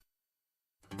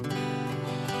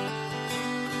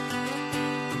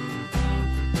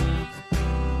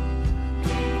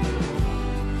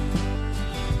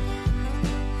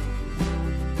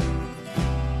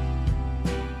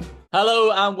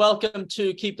Hello and welcome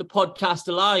to Keep the Podcast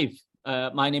Alive.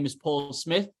 My name is Paul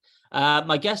Smith.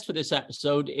 My guest for this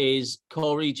episode is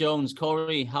Corey Jones.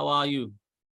 Corey, how are you?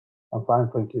 I'm fine,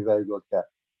 thank you. Very good, yeah.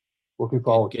 Looking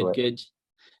forward to it. Good.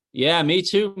 Yeah, me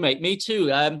too, mate. Me too.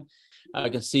 I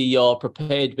can see you're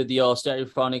prepared with your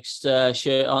Stereophonics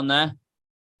shirt on there.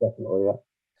 Definitely,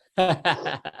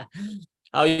 yeah.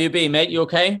 How you been, mate? You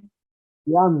okay?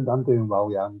 Yeah, I'm doing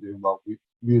well. Yeah, I'm doing well.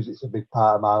 Music's a big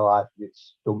part of my life.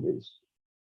 It's done me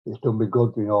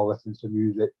good, listening to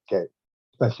music,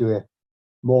 especially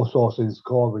more so since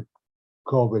COVID.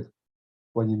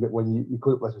 When you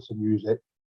couldn't listen to music,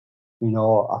 I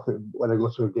think when I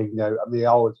go to a gig now, I mean, I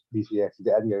always appreciated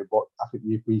it anyway, but I think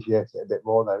you appreciate it a bit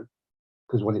more now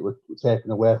because when it was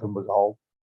taken away from us all,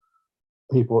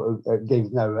 people at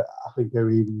gigs now, I think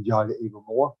they're even enjoying it even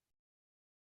more,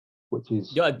 which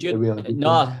is a really good thing.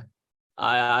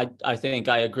 I think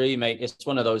I agree, mate. It's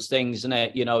one of those things, isn't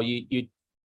it? You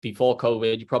before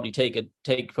COVID, you probably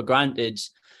take for granted,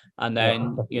 and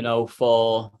then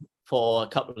for a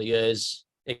couple of years,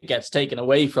 it gets taken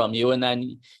away from you, and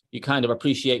then you kind of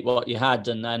appreciate what you had,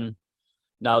 and then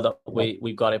now that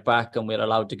we've got it back and we're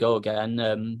allowed to go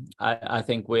again, I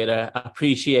think we're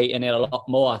appreciating it a lot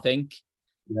more. I think.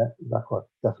 Yeah, exactly,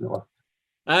 definitely.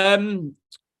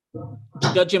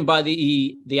 Judging by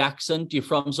the accent, you're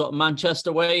from sort of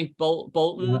Manchester way,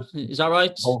 Bolton, yeah. Is that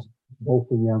right?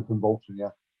 Bolton, yeah, I'm from Bolton, yeah.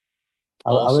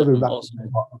 Awesome, I live in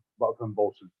Wrexham, but from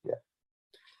Bolton, yeah.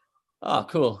 Oh,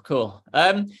 cool.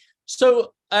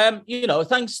 So,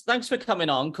 thanks for coming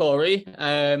on, Corey.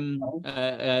 I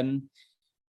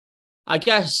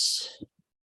guess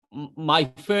my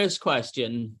first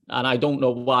question, and I don't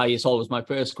know why it's always my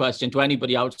first question to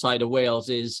anybody outside of Wales,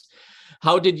 is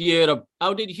how did you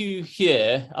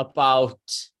hear about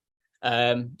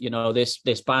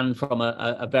this band from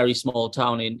a very small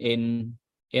town in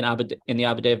the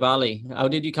Aberdare Valley? How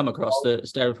did you come across the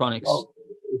Stereophonics? Well,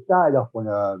 it started off when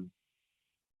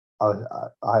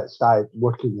I started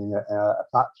working in a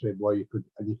factory where you could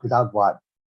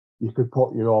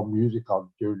put your own music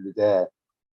on during the day.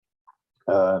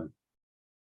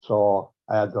 So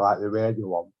I had the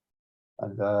radio on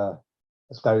and a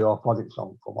Stereophonic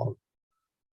song come on.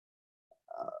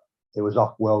 It was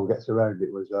off World Gets Around.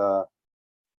 It was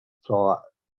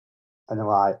and I'm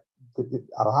like,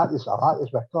 I like this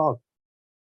record.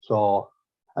 So,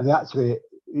 and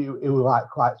it was like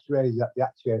quite strange that they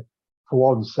actually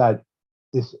for once said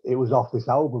it was off this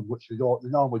album, which they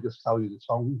normally just tell you the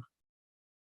song.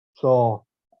 So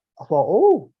I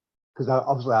thought, because then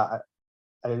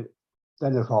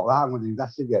I thought, right, I'm going to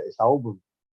investigate this album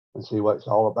and see what it's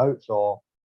all about. So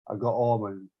I got home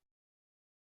and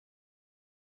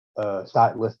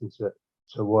started listening to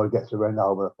Word Gets Around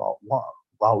album. I thought,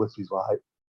 wow, this is like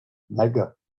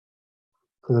mega.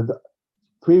 Because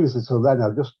previously till then,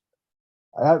 I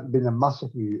haven't been a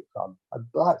massive music fan. I'd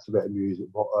liked a bit of music,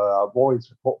 but I'm more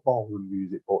into football than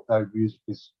music. But now music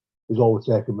is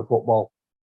overtaking the football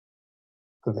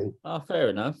for me. Oh, fair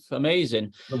enough.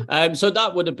 Amazing. So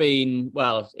that would have been,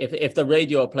 well, if the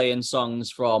radio are playing songs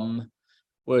from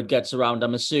Word Gets Around,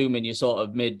 I'm assuming you're sort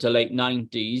of mid to late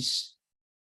 90s.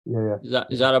 Yeah.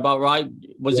 Is that about right?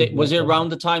 Was it around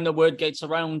the time that Word Gets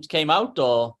Around came out,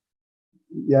 or?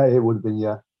 Yeah, it would have been,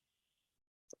 yeah.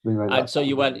 And so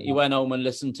you went home and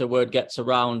listened to Word Gets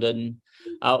Around, and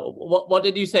what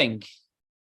did you think?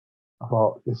 I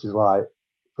thought this is like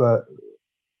for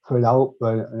an album,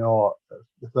 the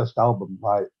first album,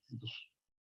 like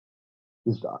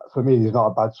for me, there's not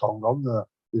a bad song on there.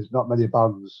 There's not many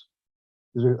bands.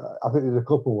 I think there's a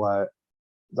couple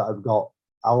that have got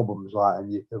albums like,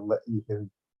 and you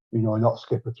can not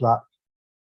skip a track.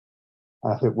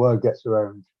 And I think Word Gets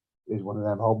Around is one of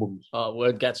them albums. Oh,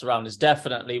 Word Gets Around is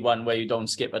definitely one where you don't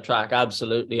skip a track.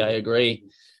 Absolutely, I agree.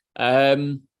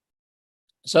 So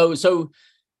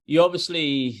you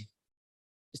obviously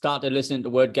started listening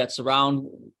to Word Gets Around.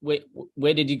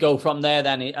 Where did you go from there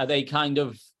then? Are they kind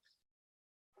of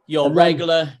your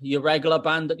regular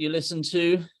band that you listen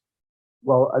to?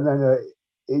 Well, and then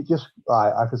it just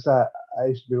like I said, I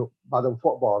used to be mad on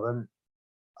football, and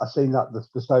I seen that the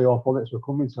Stereophonics were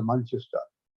coming to Manchester,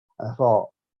 and I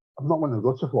thought, I'm not going to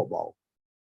go to football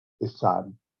this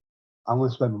time. I'm going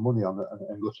to spend my money on it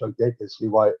and go to a gig and see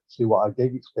what a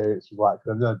gig experience is like.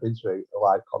 Because I've never been to a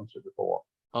live concert before.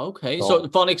 Okay, so the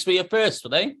Phonics were your first,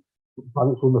 were they?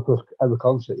 Phonics were my first ever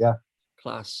concert, yeah.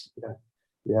 Class.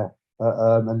 Yeah.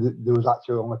 And there was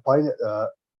actually only playing at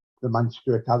the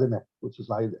Manchester Academy, which is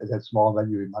like a small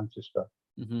venue in Manchester,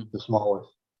 the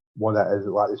smallest one that is.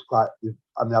 Like it's quite.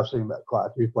 I mean, I've seen quite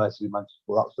a few places in Manchester,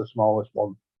 but that's the smallest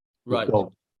one. Right.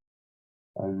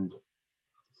 And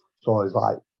So it's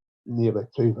like nearly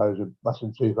 2,000, less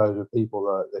than 2,000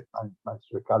 people at the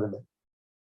Manchester Academy,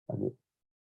 and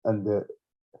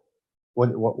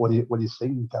when he's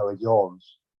singing Kelly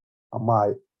Jones, I'm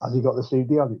like, has he got the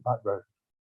CD on it background?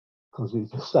 Because it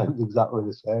just sounds exactly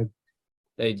the same.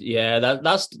 Yeah,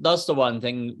 that's the one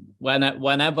thing.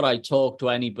 Whenever I talk to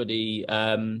anybody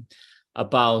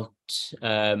about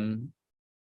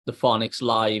the Phonics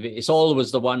live, it's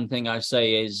always the one thing I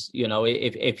say is, you know,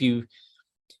 if you've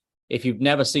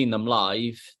never seen them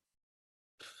live,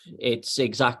 it's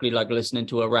exactly like listening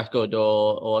to a record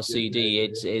or a CD.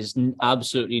 It's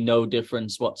absolutely no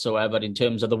difference whatsoever in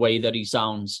terms of the way that he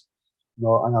sounds.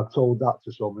 No, and I've told that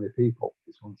to so many people.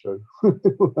 It's untrue.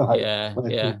 Like, Yeah, when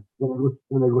yeah.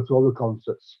 When I go to other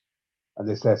concerts and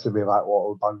they say to me like,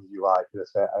 "What band do you like?" And I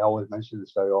say, I always mention the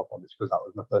Stereo Phonics because that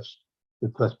was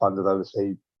the first band I've ever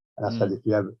seen. And I said, if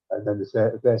you ever, and then if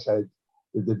they said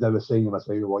if they'd never seen them, I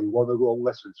say, well, you want to go and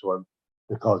listen to them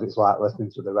because it's like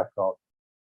listening to the record.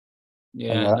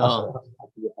 Yeah, And no.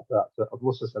 I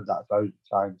must have said that 1,000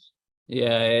 times.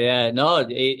 Yeah. No,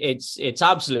 it's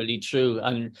absolutely true,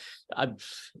 and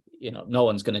no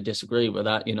one's going to disagree with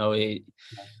that. You know,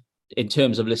 in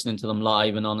terms of listening to them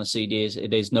live and on a CD,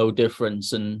 it is no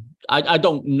difference. And I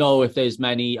don't know if there's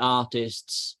many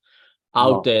artists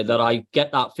out there that I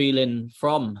get that feeling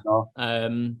from. No.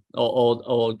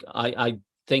 Or I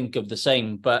think of the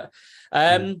same. But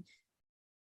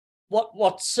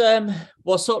what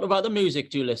sort of other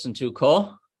music do you listen to,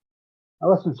 Cor? I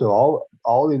listen to all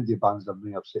indie bands. I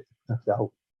mean, I've seen the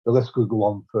list could go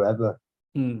on forever.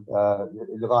 In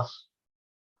the last,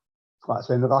 like I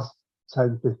say, in the last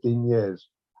 10, 15 years,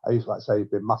 I used to like say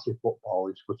been massive football. I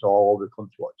used to go to all over the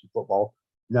country watching football.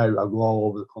 Now I go all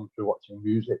over the country watching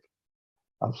music.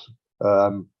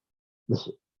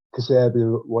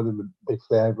 Kasabian, one of my big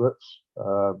favourites.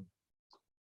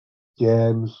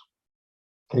 James,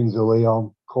 Kings of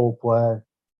Leon, Coldplay.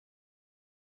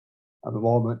 At the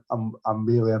moment, I'm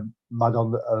really mad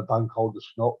on a band called the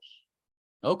Snuts.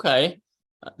 Okay,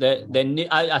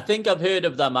 I think I've heard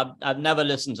of them. I've never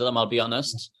listened to them. I'll be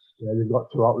honest. Yeah, they've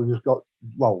got two out. They've just got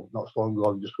not so long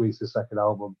ago. They just released the second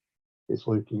album. It's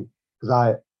looking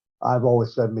because I've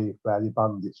always said me for any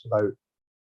band it's about.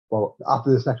 Well, after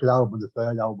the second album, the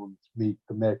third album to me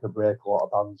can make or break a lot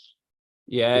of bands.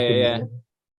 Yeah.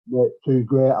 Make two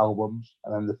great albums,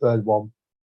 and then the third one,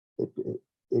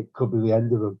 it could be the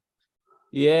end of them.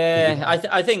 Yeah,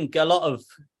 I think a lot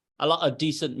of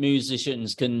decent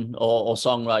musicians can or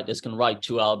songwriters can write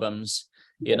two albums.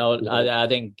 You know, I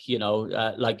think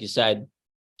like you said,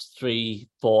 3-4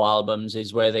 albums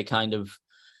is where they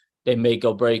make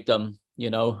or break them. You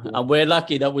know, and we're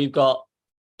lucky that we've got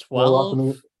 12.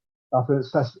 Well, I think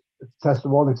it's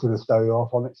testimony to the Stereo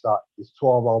Phonics that he's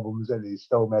 12 albums in, he's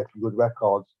still making good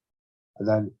records. And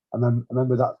then I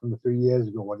remember that from 3 years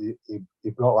ago when he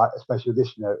brought like a special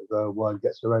edition out of the Word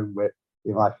Gets Around with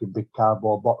in like a big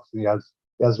cardboard box, and he has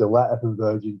a letter from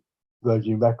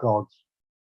Virgin Records,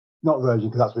 not Virgin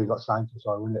because that's where he got signed to,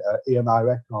 sorry, wasn't it? EMI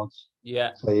Records,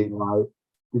 saying like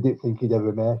they didn't think he'd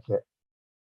ever make it.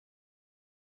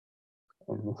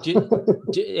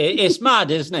 It's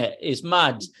mad, isn't it? It's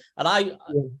mad. And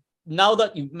now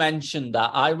that you've mentioned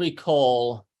that, I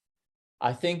recall,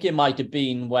 I think it might have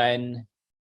been when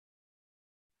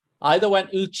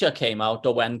Ucha came out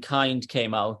or when Kind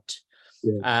came out.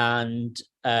 And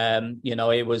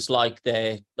it was like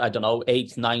their, I don't know,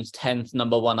 8th, 9th, 10th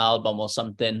number one album or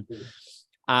something.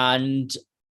 And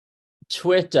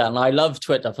Twitter, and I love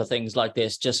Twitter for things like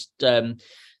this, just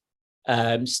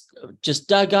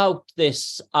dug out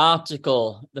this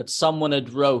article that someone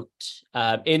had wrote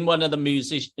in one of the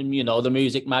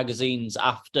music magazines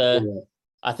after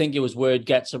I think it was Word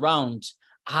Gets Around,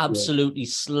 absolutely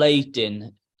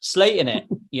slating it,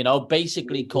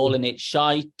 basically calling it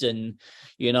shite and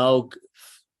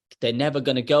they're never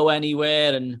going to go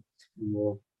anywhere, and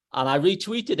I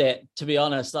retweeted it, to be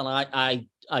honest, and I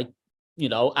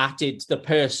added the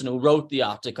person who wrote the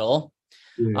article.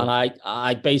 And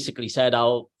I basically said,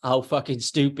 how fucking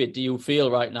stupid do you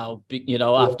feel right now?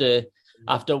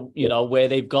 After where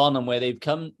they've gone and where they've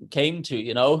came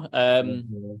to,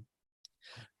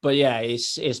 but yeah,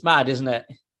 it's mad, isn't it?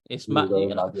 It's mad,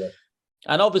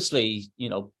 and obviously,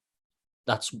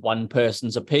 that's one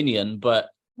person's opinion, but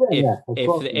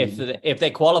if they're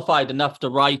qualified enough to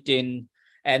write in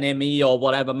NME or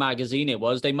whatever magazine it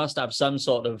was, they must have some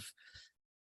sort of.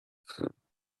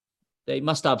 They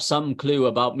must have some clue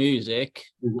about music,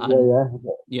 but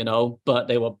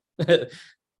they were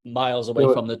miles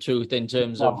away from the truth in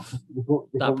terms of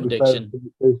that prediction.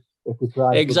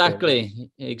 Exactly.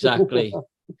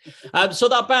 So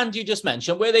that band you just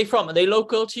mentioned, where are they from? Are they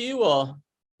local to you or?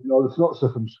 No, the Snots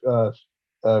are from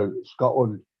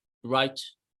Scotland. Right.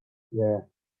 Yeah,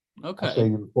 Okay. I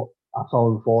saw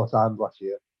them 4 times last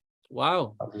year.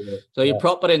 Wow. Yeah, So you're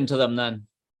proper into them then?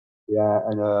 yeah,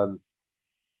 and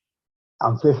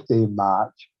I'm 50 in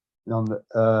March, and on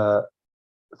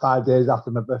 5 days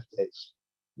after my birthday,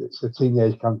 it's the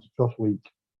Teenage Cancer Trust Week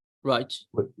Right.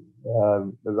 with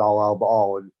the Royal Albert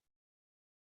Hall, and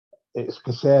it's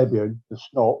Kasabian, the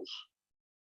Snots,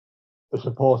 are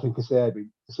supporting Kasabian.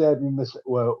 Kasabian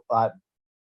were like,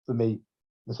 for me,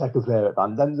 the second favourite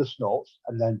band, then the Snots,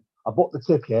 and then I bought the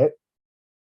ticket,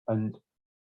 and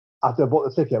after I bought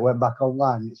the ticket, I went back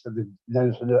online. It said they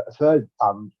announced a third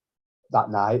band that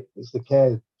night. It's the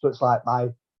Cave, so it's like my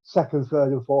second,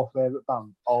 third, and fourth favourite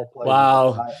band all playing.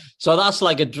 Wow. So that's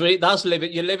like a dream. That's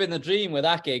living. You're living the dream with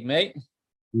that gig, mate.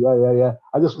 Yeah.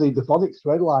 I just need the Phonics to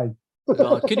headline.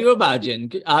 God, could you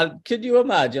imagine? Could you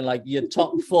imagine like your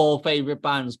top 4 favorite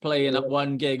bands playing at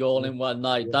one gig all in one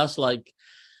night? That's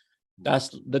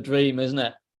the dream, isn't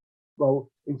it? Well,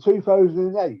 in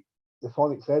 2008, the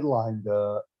Phonics headlined.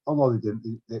 Oh no, they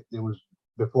didn't. There was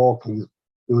before Kings.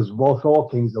 It was before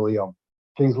Kings of Leon.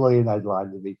 Kings of Leon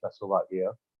headlined the V Festival that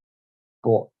year.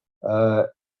 But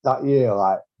that year,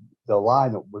 like the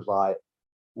lineup was like,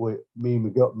 me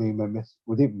and my miss,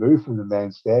 we didn't move from the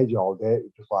main stage all day. It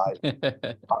was just like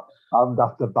band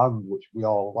after band, which we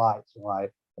all liked. And like,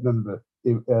 I remember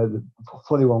the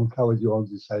funny one, Kelly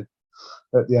Jones, he said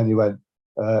at the end, he went,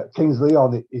 Kings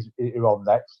Leon is on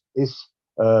next. It's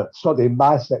Soddy,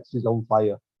 my sex is on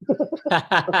fire.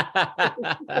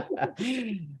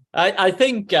 I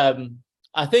think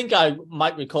I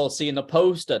might recall seeing a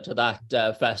poster to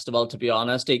that festival. To be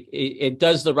honest, it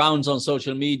does the rounds on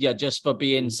social media just for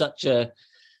being such a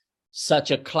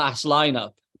class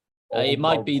lineup. It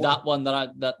might be that one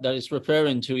that is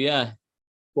referring to. Yeah.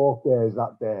 4 days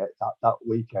that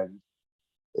weekend,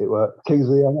 it were Kings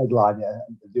Leon headline. Yeah,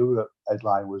 and the other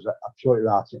headline was I'm sure it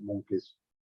was Arctic Monkeys.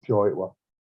 I'm sure it was.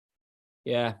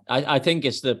 Yeah, I think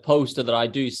it's the poster that I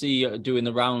do see doing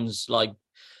the rounds, like,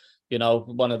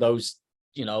 one of those,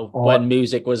 when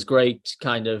music was great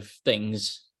kind of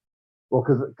things. Well,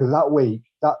 because that week,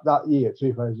 that year,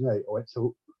 2008, I went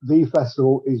to V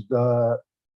Festival is the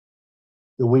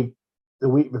week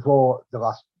before the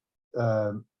last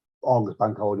August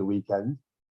Bank Holiday weekend,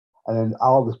 and then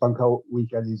August Bank Holiday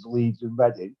weekend is Leeds and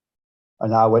Reading,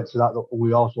 and I went to that.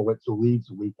 We also went to Leeds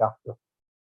the week after.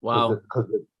 Wow. Because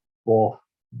both,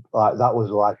 like, that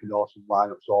was like an awesome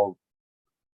lineup. So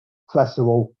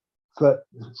festival for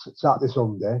Saturday,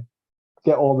 Sunday,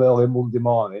 get home early Monday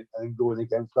morning, and then going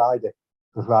again Friday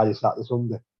for Friday, Saturday,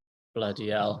 Sunday. Bloody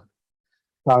hell.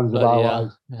 Times of our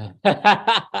lives.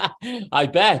 I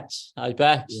bet. Yeah.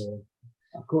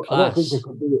 I don't think I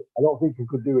could do it. I don't think I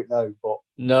could do it now, but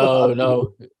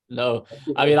no.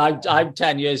 I mean, I'm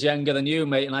 10 years younger than you,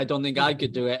 mate, and I don't think I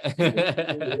could do it.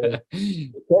 It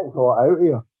takes a lot out of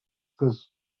you, because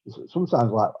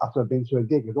sometimes, like, after I've been to a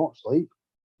gig, I don't sleep.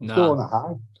 I'm still on a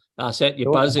high. That's it.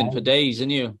 You're buzzing for days,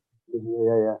 aren't you?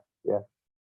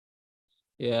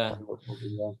 Yeah.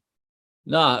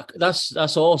 No,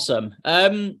 that's awesome.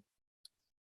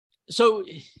 So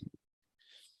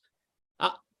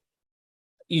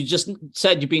you just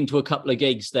said you've been to a couple of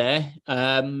gigs there.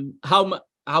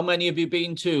 How many have you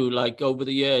been to, like, over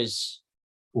the years?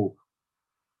 Ooh.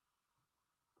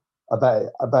 I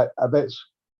bet it's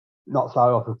not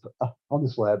far off.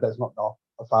 Honestly, I bet it's not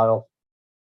far off.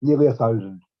 Nearly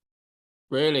 1,000.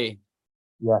 Really?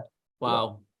 Yeah.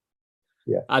 Wow.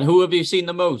 Yeah. And who have you seen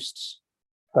the most?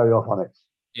 Stereophonics.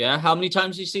 Yeah. How many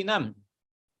times have you seen them?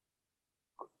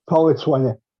 Probably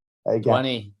 20.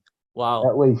 20. Wow.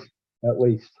 At least.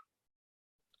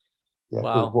 Yeah.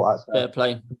 Wow. Fair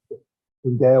play.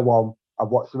 From day one, I've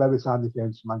watched them every time they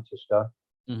came to Manchester.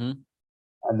 Mm-hmm.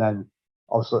 And then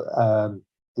also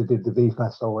they did the V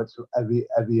Festival. It's every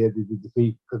year they did the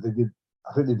V, because they did.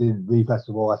 I think they did V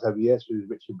Festival last every year. So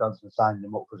Richard Branson signed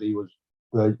him up because he was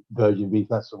Virgin V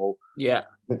Festival. Yeah.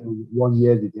 One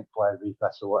year they didn't play V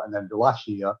Festival, and then the last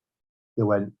year they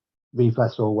went V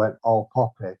Festival went all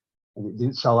poppy, and it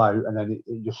didn't sell out, and then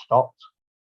it just stopped.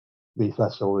 V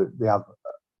Festival, they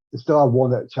still have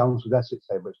one at Chelmsford Essex,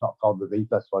 but it's not called the V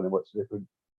Festival anymore. It's a different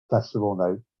festival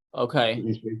now. Okay. It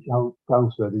used to be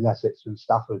Chelmsford in Essex and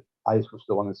Stafford. I used to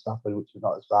still one in Stafford, which is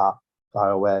not as far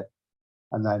away.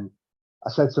 And then I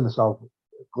said to myself a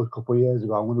good couple of years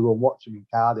ago, I'm going to go and watch them in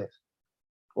Cardiff,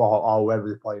 or wherever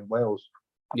they play in Wales.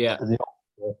 Yeah. And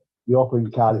they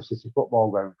opened Cardiff City Football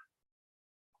Ground.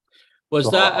 Was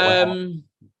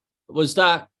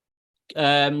that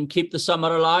Keep the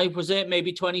Summer Alive, was it?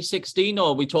 Maybe 2016, or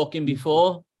are we talking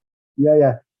before?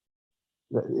 Yeah.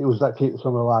 It was that Keep the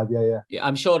Summer Alive. Yeah. Yeah,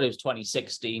 I'm sure it was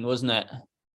 2016, wasn't it?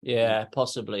 Yeah,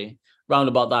 possibly. Round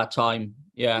about that time.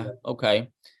 Yeah, okay.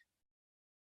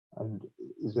 And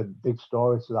there's a big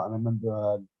story to that. I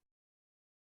remember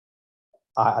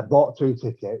I bought 2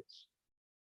 tickets,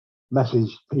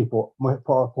 messaged people,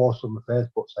 put a post on my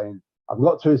Facebook saying, I've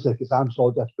got 2 tickets, I'm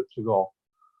so desperate to go.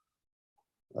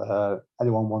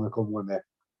 Anyone want to come with me?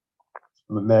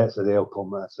 My mate said he'll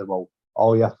come, and I said, well,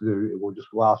 all you have to do is we'll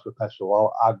just go ask for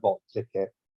petrol. I bought the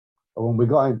ticket. And when we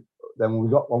got in, then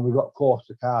when we got close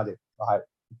to Cardiff, like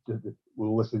we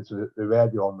were listening to the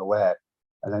radio on the way,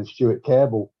 and then Stuart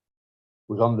Cable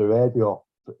was on the radio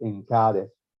in Cardiff,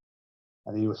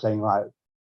 and he was saying like,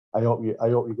 I hope you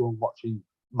go and watching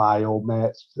my old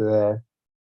mates today,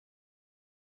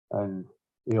 and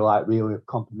he like really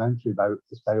complimentary about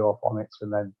the Stereophonics,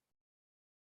 and then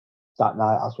that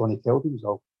night that's when he killed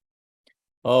himself.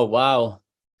 Oh wow!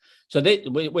 So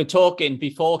we're talking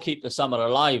before Keep the Summer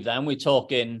Alive. Then we're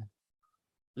talking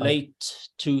late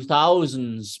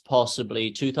 2000s,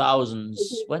 possibly 2000s.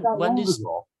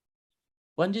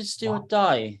 When did Stuart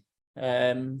die?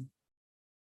 I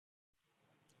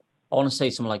want to say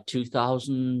something like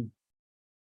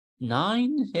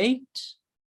 2009, 8.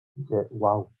 Yeah,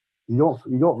 wow. You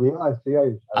don't realize, do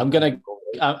you? Hang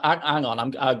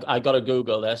on. I got to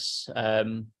Google this.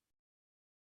 I'm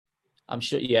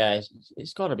sure. Yeah,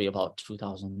 it's got to be about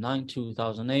 2009,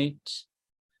 2008.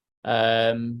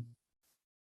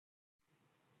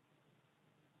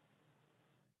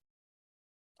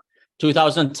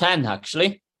 2010,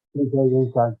 actually.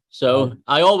 2010. So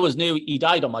I always knew he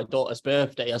died on my daughter's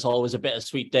birthday. That's always a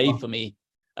bittersweet day for me,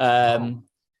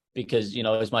 because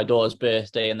it's my daughter's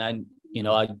birthday, and then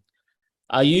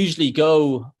I usually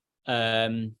go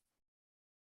because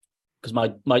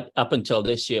my up until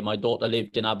this year my daughter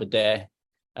lived in Aberdeen,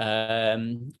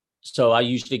 so I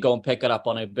usually go and pick her up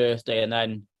on her birthday, and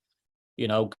then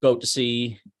go to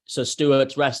see. So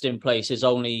Stuart's resting place is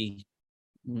only,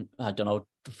 I don't know,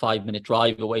 5-minute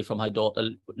drive away from my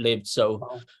daughter lived.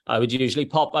 So I would usually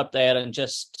pop up there and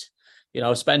just,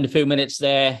 spend a few minutes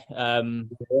there.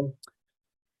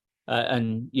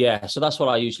 And yeah, so that's what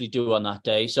I usually do on that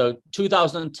day. So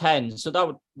 2010. So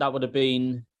that would have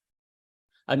been.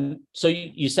 And so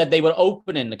you said they were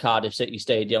opening the Cardiff City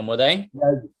Stadium, were they?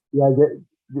 Yeah.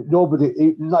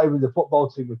 Nobody, not even the football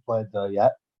team had played there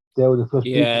yet. They were the first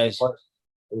people to play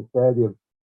in the stadium.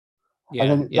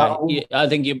 Yeah, I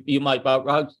think you might about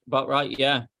right.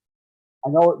 Yeah. I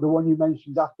know the one you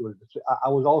mentioned afterwards. I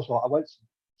went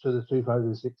to the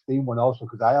 2016 one also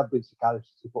because I have been to Cardiff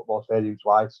City Football Stadium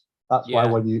twice. That's why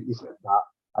when you said that,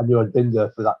 I knew I'd been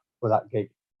there for that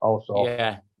gig also.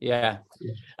 Yeah.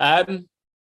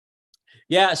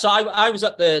 So I was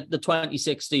at the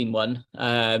 2016 one.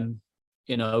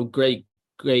 Great,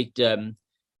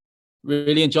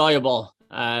 really enjoyable.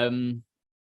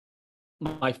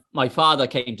 My father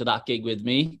came to that gig with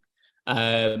me.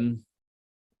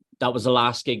 That was the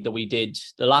last gig that we did,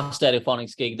 the last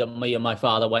Stereophonics gig that me and my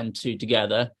father went to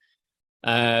together.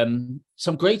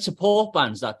 Some great support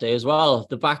bands that day as well.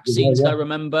 The Vaccines, I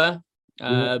remember.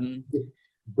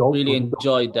 Really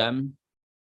enjoyed them.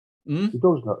 The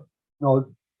Doves, no,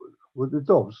 with the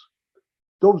Doves.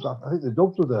 I think the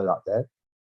Doves were there that day.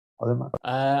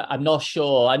 I'm not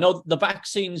sure. I know the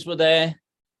Vaccines were there.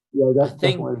 Yeah, I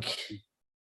think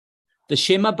the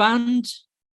Shimmer Band.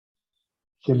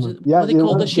 Shimmer. Were they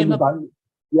called the Shimmer Band?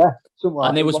 Yeah, something.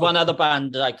 And there was one other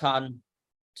band that I can't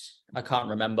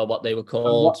remember what they were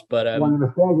called. But one of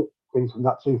the favourite things from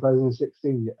that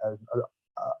 2016.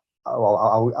 I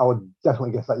would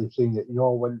definitely guess that you've seen it.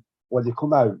 When they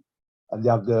come out and they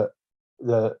have the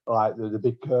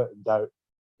big curtain down.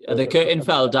 The curtain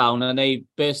fell down and they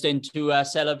burst into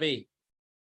C'est La Vie.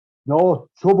 No,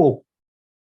 Trouble.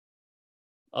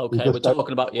 Okay, we're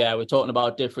talking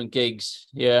about different gigs.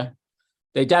 Yeah,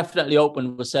 they definitely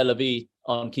opened with C'est La Vie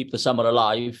on Keep the Summer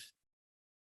Alive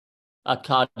at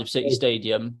Cardiff City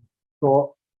Stadium.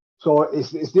 So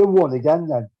it's the other one again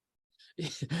then.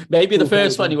 Maybe the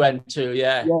first one you went to,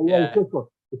 yeah. The first one,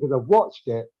 because I've watched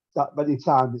it that many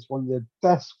times. It's one of the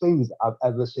best things I've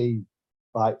ever seen.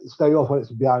 Like, stay off when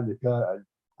it's behind the curtain,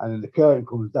 and then the curtain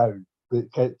comes down, but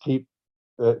keep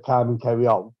calm and carry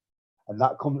on. And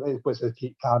that comes, it says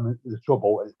keep calm in the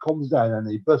trouble, and it comes down and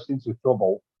he bursts into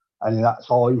trouble, and then that's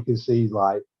all you can see,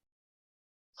 like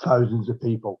thousands of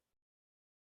people.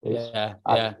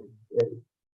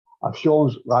 I've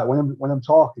shown, like, when I'm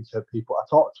talking to people, I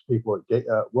talk to people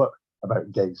at work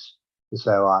about gigs. They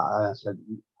say, like, and I said,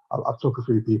 I've took a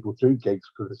few people through gigs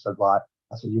because I said, like,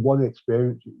 I said, you want to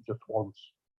experience it just once.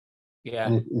 Yeah.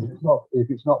 And if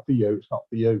it's not for you, it's not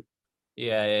for you.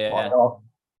 Yeah.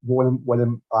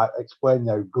 When I explain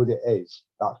how good it is,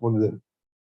 it's one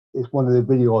of the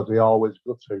videos we always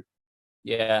go to.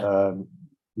 Yeah.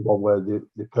 The one where the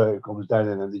curtain comes down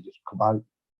and then they just come out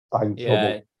buying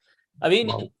trouble. I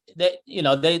mean,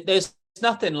 there's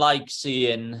nothing like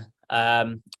seeing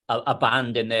a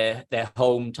band in their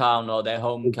hometown or their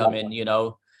homecoming.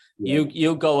 Exactly.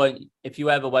 You go, and if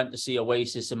you ever went to see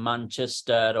Oasis in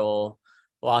Manchester or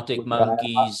Arctic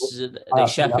Monkeys, they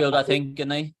Sheffield, I think,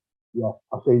 and they. Yeah,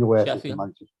 I've seen Oasis in Sheffield.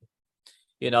 Manchester.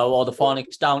 Or the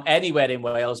Phonics down anywhere in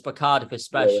Wales, but Cardiff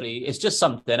especially, it's just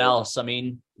something else. I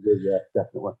mean, yeah,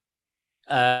 definitely.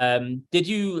 Did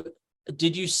you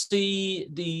see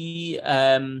the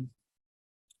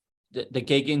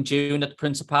gig in June at the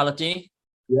Principality?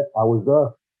 Yeah, I was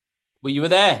there. You were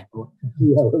there?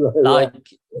 Yeah,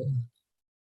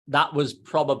 that was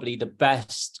probably the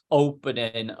best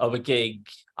opening of a gig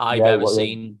I've ever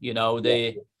seen.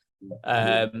 The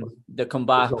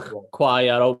comeback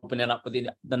choir opening up with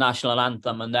the national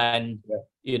anthem, and then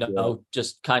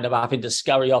just kind of having to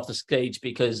scurry off the stage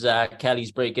because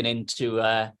Kelly's breaking into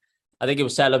I think it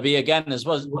was C'est La Vie again,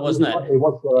 wasn't it? It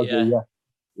was C'est La Vie, yeah.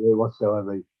 It was C'est La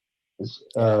Vie.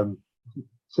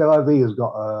 C'est La Vie has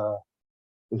got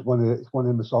it's one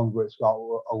of the songs where it's got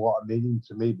a lot of meaning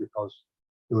to me, because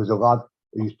there was a lad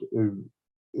who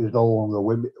was no longer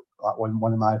with me. Like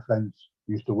one of my friends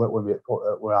used to work with me at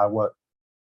where I work,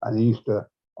 and he used to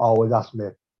always ask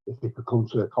me if he could come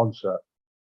to a concert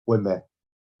with me,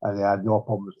 and he had no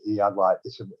problems. He had like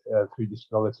three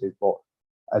disabilities,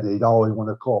 and he'd always want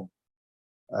to come,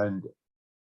 and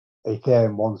he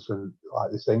came once, and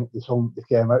like the song they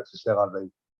came out to C'est La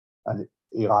Vie, and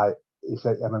he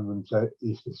said, I remember him he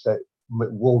used to say,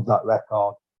 love that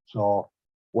record. So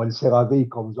when C'est La Vie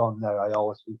comes on now, I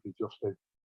always think of Justin.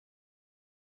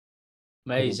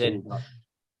 Amazing.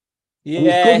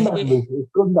 Yeah,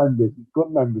 it's good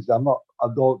memories. I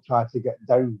don't try to get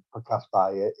down cast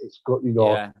by it. It's good,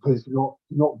 because it's not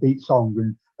an upbeat song,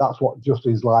 and that's what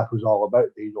Justin's life was all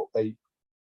about, being upbeat.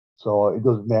 So it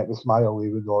does make me smile,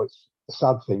 even though it's a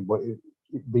sad thing, but it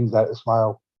brings out a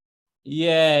smile.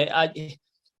 Yeah,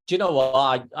 do you know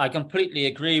what? I completely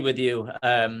agree with you.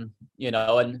 And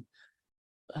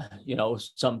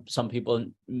some people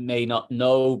may not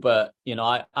know, but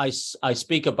I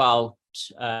speak about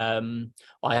I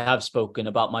have spoken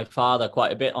about my father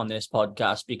quite a bit on this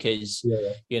podcast, because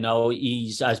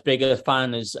he's as big a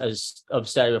fan as of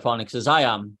Stereophonics as I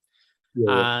am.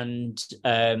 And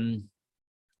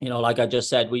like I just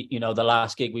said, we the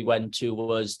last gig we went to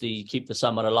was the Keep the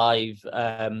Summer Alive,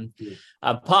 and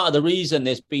part of the reason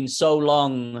there's been so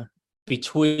long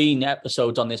between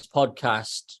episodes on this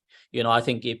podcast, I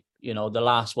think the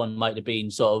last one might have been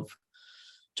sort of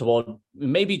toward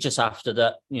maybe just after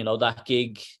that, that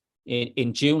gig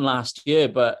in June last year.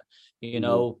 But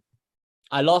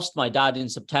I lost my dad in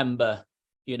September,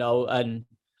 and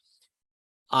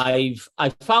I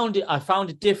found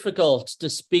it difficult to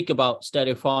speak about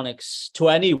Stereophonics to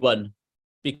anyone,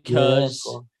 because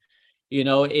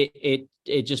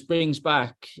it just brings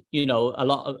back a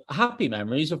lot of happy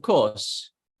memories, of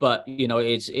course, but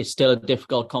it's still a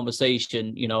difficult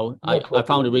conversation. I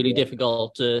found it really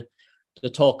difficult to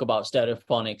talk about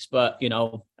Stereophonics, but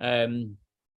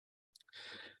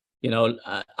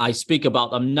I speak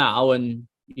about them now, and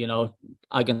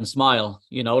I can smile,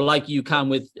 like you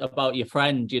can about your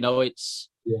friend.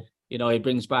 It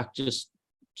brings back just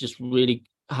really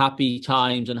happy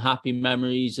times and happy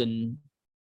memories, and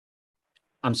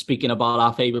I'm speaking about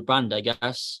our favorite band, I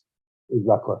guess.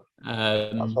 Exactly.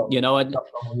 And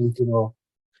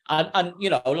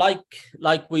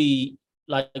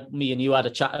like me and you had a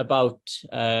chat about,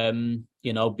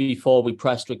 before we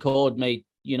pressed record, mate,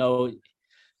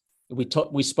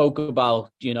 we spoke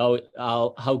about,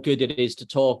 how good it is to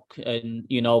talk, and,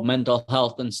 mental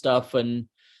health and stuff. And,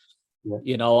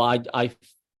 I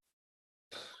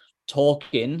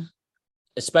talking,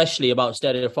 especially about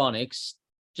Stereophonics,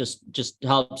 just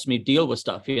helps me deal with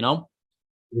stuff, Yeah,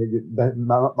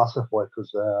 massively,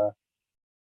 because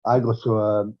I go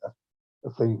to a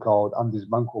thing called Andy's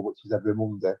Man Club, which is every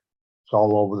Monday. It's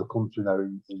all over the country now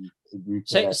in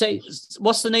UK. Say,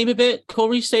 what's the name of it,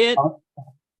 Corey? Say it.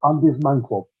 Andy's Man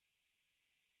Club.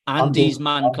 Andy's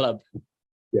Man Club.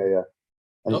 Yeah.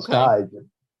 And it started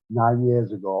 9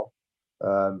 years ago.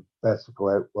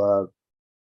 Basically,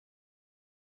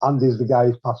 Andy's the guy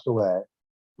who's passed away.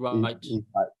 Right. He's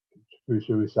like through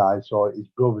suicide. So his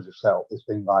brothers have set up this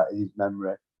thing like in his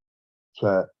memory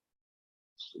to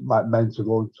like men to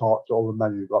go and talk to other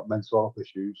men who've got mental health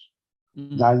issues.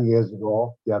 Mm. 9 years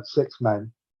ago, they had 6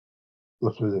 men go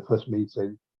through the first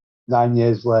meeting. 9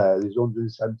 years later, there's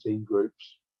 117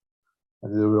 groups,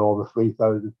 and there were over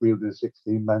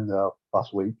 3,316 men there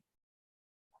last week.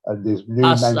 And there's new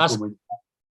men coming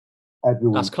every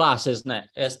week. That's class, isn't it?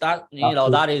 It's that,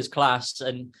 that is class.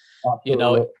 And,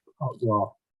 Absolutely.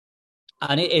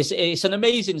 And it's an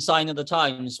amazing sign of the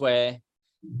times where,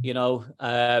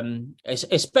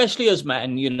 especially as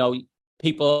men, men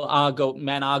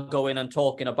are going and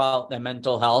talking about their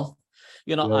mental health,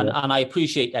 and I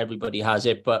appreciate everybody has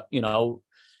it. But,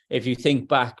 if you think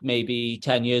back maybe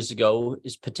 10 years ago,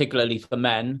 is particularly for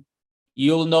men,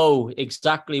 you'll know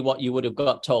exactly what you would have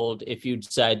got told if you'd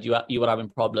said you were having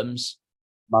problems.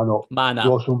 Man up. Man up.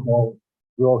 Grow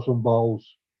some balls.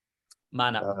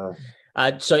 Man up.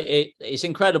 So it's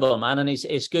incredible, man. And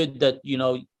it's good that,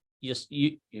 you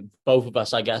both of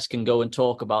us, I guess, can go and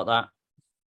talk about that.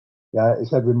 Yeah,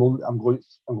 it's every month. I'm going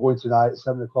tonight,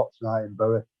 7:00 tonight in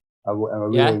Bury. I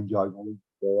really enjoy going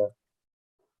there.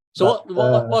 So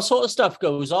what sort of stuff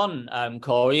goes on,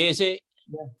 Corey? Is it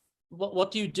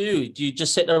what do you do? Do you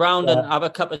just sit around and have a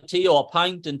cup of tea or a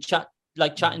pint and chat,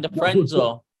 like chatting to friends,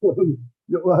 or? We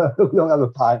don't have a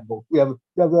pint, but we have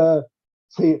a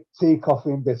tea,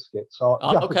 coffee, and biscuits. So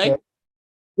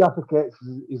Jaffa cakes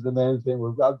is the main thing.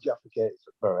 We've got Jaffa cakes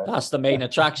at Bury. That's the main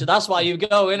attraction. That's why you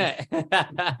go, isn't it?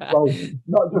 Well,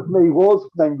 not just me. Was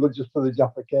then good just for the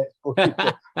Jaffa cakes.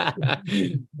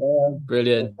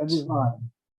 Brilliant. And it's like,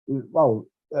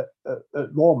 at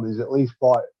the moment, there's at least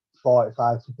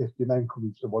 45 to 50 men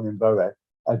coming to one in Bury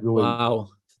every week. Wow.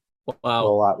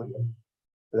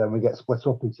 So then we get split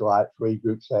up into like 3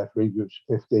 groups there, 3 groups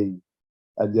of 15.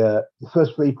 And the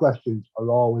first 3 questions are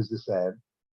always the same.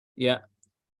 Yeah.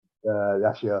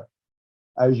 That's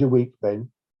how's your week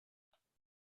been?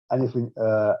 Anything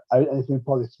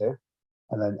positive,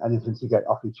 and then anything to get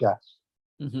off your chest.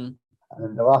 Mm-hmm. And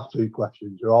then the last 2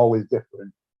 questions are always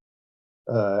different.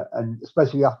 And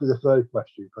especially after the 3rd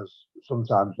question, because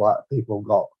sometimes like people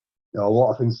got a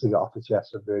lot of things to get off the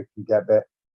chest, and they can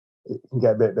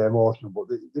get a bit emotional, but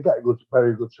they get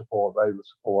very good support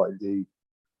indeed.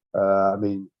 I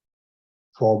mean,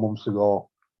 4 months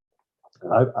ago,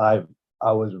 I've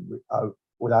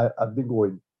been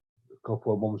going a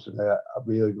couple of months, and I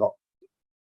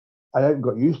hadn't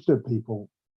got used to people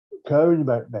caring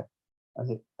about me,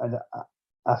 and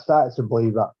I started to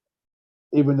believe that,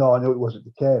 even though I knew it wasn't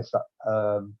the case, that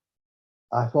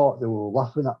I thought they were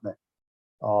laughing at me,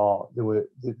 or they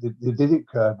didn't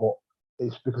care, but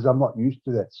it's because I'm not used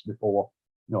to this before,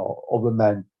 other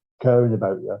men caring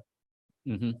about you.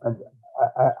 Mm-hmm. And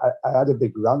I had a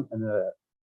big rant, and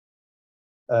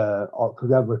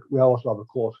because we also have a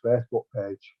close Facebook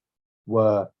page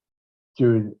where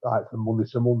during, like, from Monday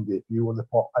to Monday, if you want to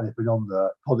put anything on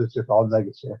there, positive or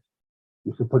negative,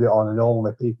 you can put it on, and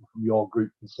only people from your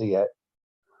group can see it.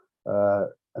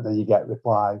 And then you get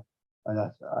reply. And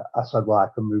I said, like,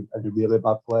 I'm in a really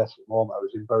bad place at the moment. I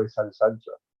was in Bury Town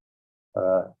Centre.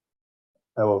 I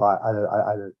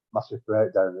had a massive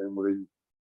breakdown, and within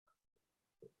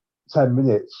 10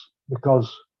 minutes, because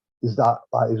there's that,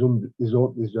 like,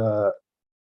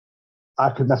 I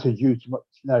could message you too much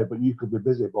now, but you could be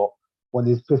busy. But when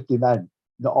there's 50 men,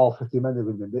 not all 50 men are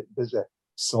going to be busy.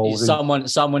 So someone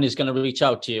is going to reach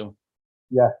out to you.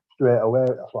 Yeah, straight away.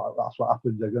 That's what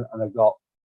happened. And I got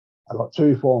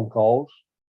 2 phone calls.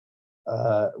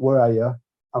 Where are you?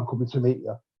 I'm coming to meet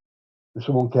you. And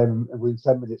someone came, and within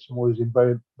 10 minutes, someone was in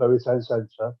Bury Town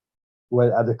Centre.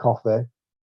 Went, had a coffee,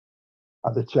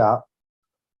 had a chat,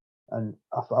 and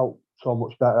I felt so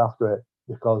much better after it,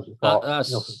 because I thought,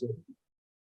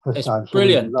 it's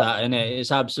brilliant, that, isn't it?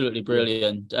 It's absolutely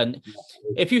brilliant. And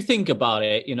if you think about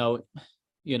it,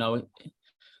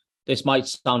 this might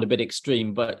sound a bit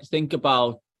extreme, but think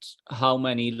about how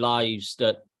many lives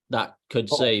that could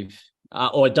save,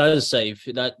 or it does save.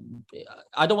 That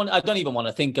I don't even want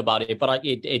to think about it, but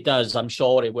it does. I'm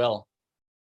sure it will.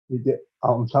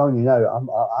 I'm telling you now, I'm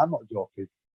not joking.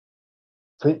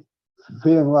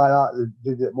 Feeling like that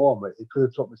did it more, but it could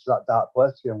have took me to that dark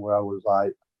place again, where I was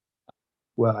like,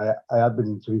 where I had been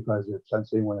in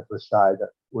 2017 when I first started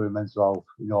with mental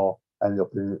health. Ended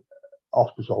up in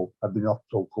hospital. I've been in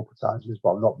hospital a couple of times,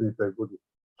 but I've not been very good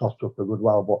hospital for a good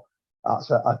while. But I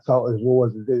felt as low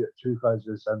as I did at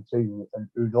 2017, and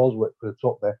who knows what it could have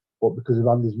took me. But because of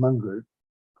Andy's Man Group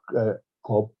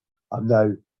club, I've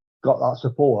now got that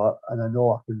support, and I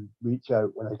know I can reach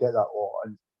out when I get that low.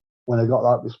 And when I got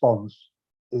that response,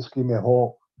 it's given me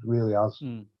hope. It really has.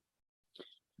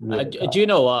 Really do you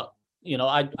know what?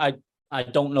 I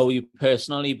don't know you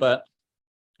personally, but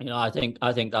I think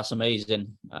that's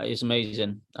amazing. It's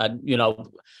amazing. And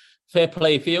fair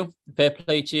play for you. Fair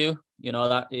play to you. You know,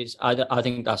 that is, I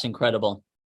think that's incredible.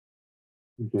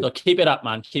 So keep it up,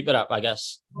 man. Keep it up, I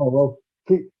guess. Oh, well,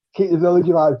 keep the village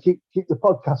alive. Keep the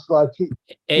podcast alive.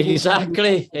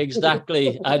 Exactly.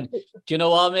 And do you know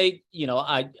what, mate? You know,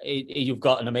 you've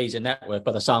got an amazing network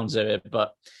by the sounds of it.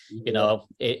 But you know,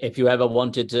 if you ever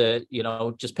wanted to, you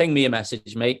know, just ping me a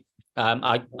message, mate.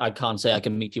 I can't say I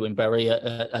can meet you in Bury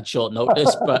at short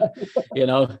notice, but you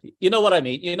know what I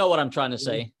mean. You know what I'm trying to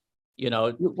say. You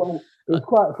know, well, it was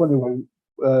quite funny when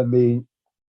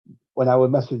when I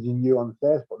was messaging you on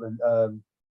Facebook, and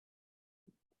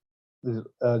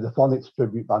the Phonics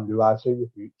tribute band who I've seen a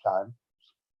few times,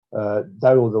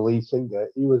 Daryl, the lead singer,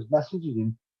 he was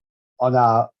messaging on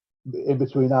in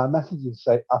between our messages,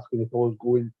 asking if I was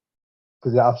going,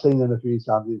 because I've seen him a few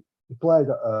times. He played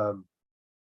at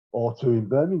O2 in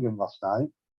Birmingham last night.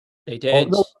 They did.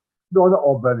 Oh, no, not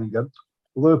all Birmingham.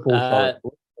 Liverpool, sorry.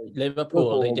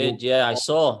 Liverpool, they did. Yeah, I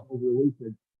saw.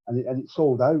 And it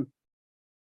sold out.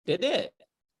 Did it?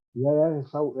 Yeah, it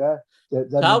sold. Yeah.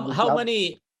 How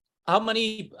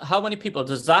many people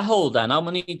does that hold then? How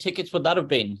many tickets would that have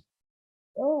been?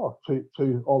 Oh,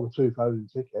 over 2,000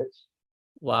 tickets.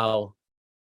 Wow.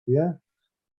 Yeah.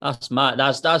 That's mad.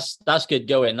 That's good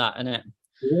going, that, isn't it?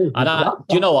 And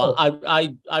do you know what?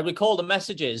 I recall the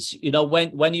messages, you know,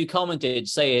 when you commented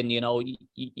saying, you know,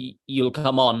 you'll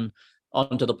come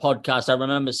onto the podcast. I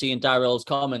remember seeing Daryl's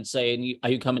comment saying, "Are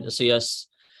you coming to see us?"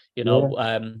 You know,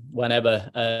 whenever.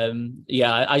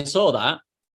 I saw that.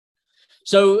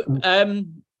 So,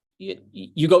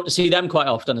 you go to see them quite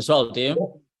often as well, do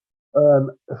you?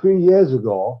 A few years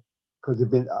ago, because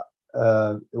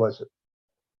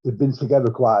they've been together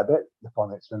quite a bit, the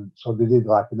Phonics, and so they did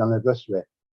like an anniversary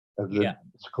of them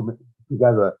coming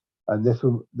together. And they're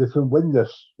from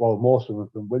Windus. Well, most of them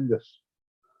from Windus.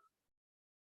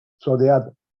 So they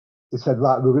said,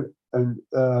 right, we're going, and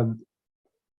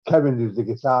Kevin, who's the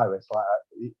guitarist, like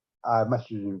I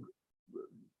message him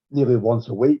nearly once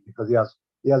a week because he has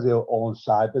his own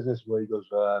side business where he does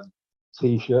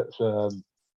t-shirts,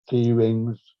 key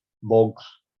rings, mugs.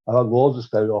 I've had loads of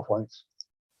Stereophonics.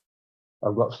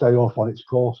 I've got Stereophonics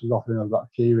courses off him. I've got a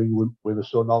key ring with a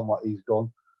son on what he's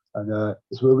done. And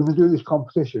so we're going to do this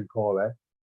competition, Corey.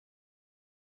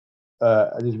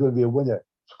 And there's going to be a winner.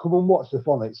 So come and watch the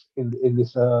Phonics in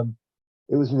this.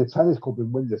 It was in a tennis club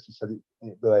in Windus. He said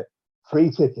it'd be free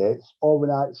tickets,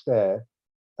 overnight stay,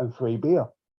 and free beer.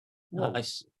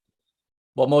 Nice.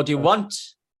 What more do you want?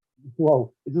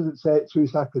 Well, it doesn't say it 2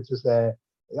 seconds to say,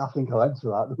 I think I'll enter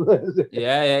that.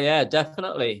 Yeah,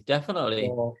 definitely.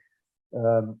 So,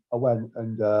 I went,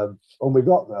 and when we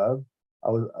got there,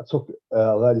 I took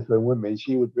a lady friend with me.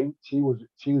 She was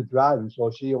driving,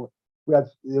 so it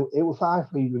was 5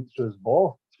 free drinks to us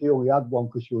both. She only had one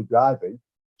because she was driving,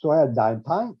 so I had 9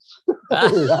 pints.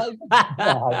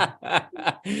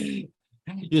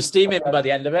 You're steaming by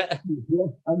the end of it. Yeah.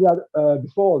 And we had,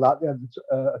 before that, they had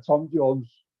a Tom Jones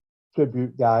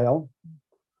tribute guy on.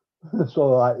 So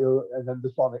like, and then the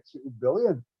Phonics, it was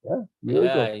brilliant. Yeah,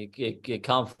 really good. You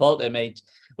can't fault it, mate.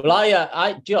 Well, I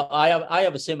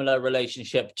have a similar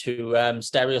relationship to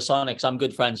Stereosonics. I'm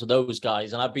good friends with those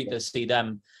guys, and I've been to see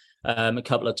them a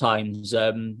couple of times.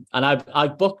 And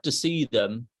I've booked to see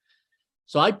them.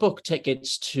 So I booked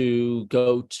tickets to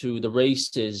go to the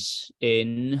races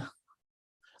in,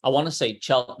 I want to say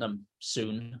Cheltenham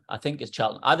soon. I think it's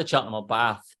Cheltenham, either Cheltenham or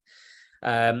Bath.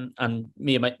 And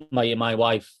me and my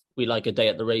wife, we like a day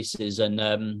at the races,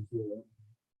 and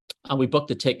we booked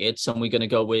the tickets, and we're going to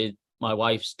go with my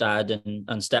wife's dad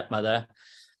and stepmother.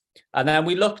 And then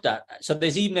we looked at, so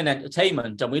there's evening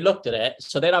entertainment, and we looked at it.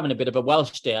 So they're having a bit of a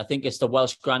Welsh day. I think it's the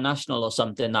Welsh Grand National or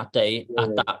something that day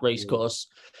at that race course.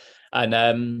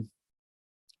 And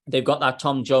they've got that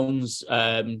Tom Jones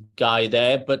guy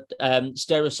there, but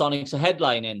Stereosonics are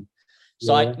headlining.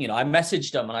 So I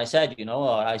messaged them and I said,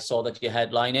 I saw that you're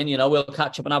headlining, we'll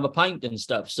catch up and have a pint and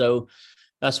stuff. So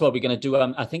that's what we're going to do.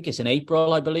 I think it's in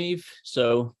April, I believe.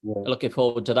 So looking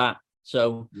forward to that.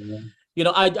 So,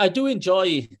 I do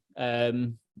enjoy,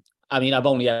 I've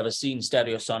only ever seen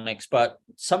Stereosonics, but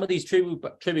some of these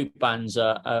tribute bands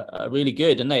are really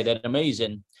good, and they're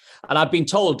amazing. And I've been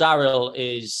told Daryl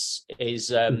is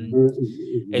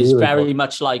very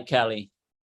much like Kelly.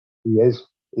 He is.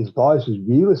 His voice is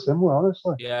really similar,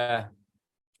 honestly. Yeah.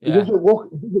 He doesn't look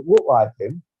like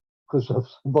him,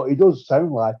 but he does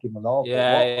sound like him an awful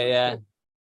lot.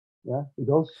 Yeah, he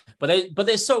does. But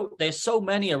there's so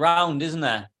many around, isn't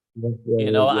there?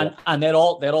 And they're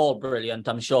all brilliant.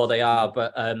 I'm sure they are.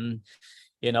 But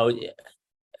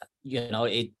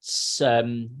it's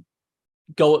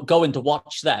going to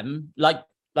watch them, like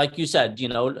like you said,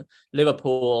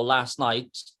 Liverpool last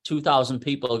night, 2,000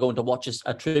 people are going to watch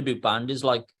a tribute band is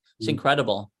like, it's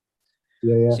incredible.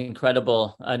 Yeah, It's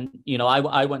incredible. And,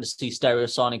 I went to see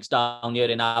Stereosonics down here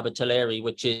in Abertillery,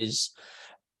 which is,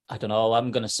 I don't know,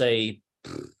 I'm going to say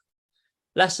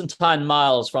less than 10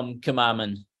 miles from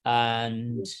Cumberland.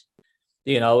 And,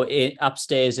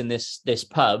 upstairs in this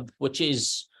pub, which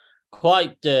is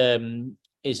quite,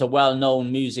 is a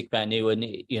well-known music venue. And,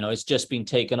 it's just been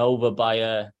taken over by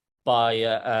a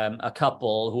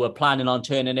couple who are planning on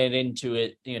turning it into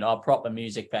a proper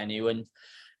music venue. And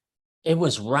it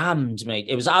was rammed, mate.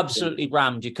 It was absolutely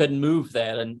rammed. You couldn't move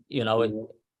there. And,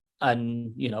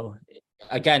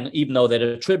 again, even though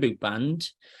they're a tribute band,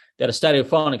 they're a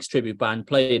Stereophonics tribute band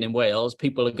playing in Wales,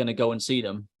 people are going to go and see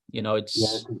them.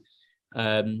 It's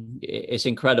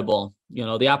incredible.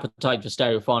 The appetite for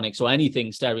Stereophonics or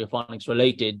anything Stereophonics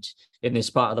related in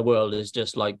this part of the world is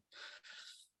just like,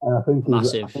 and I think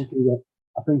massive.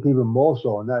 I think even more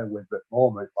so now with the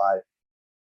moment, like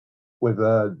with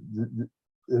the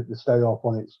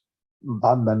Stereophonics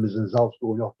band members themselves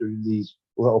going off doing these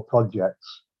little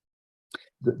projects.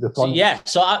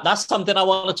 That's something I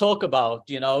want to talk about.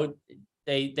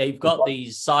 They've got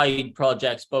these side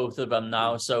projects, both of them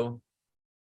now. So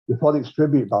the Phonics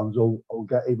tribute bands will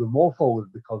get even more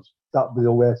forward because that'll be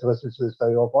the way to listen to the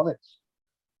Stereophonics.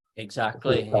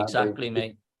 Exactly, mate. For the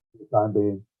time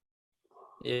being.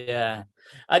 Yeah,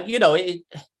 and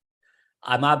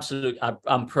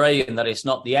I'm praying that it's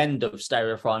not the end of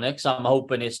Stereophonics. I'm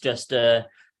hoping it's just a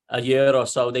year or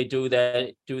so they do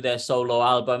their solo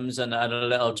albums and a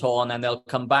little tour, and then they'll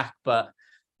come back. But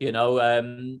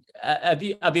have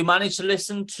you managed to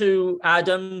listen to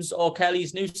Adams or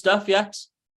Kelly's new stuff yet?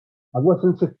 I've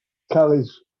listened to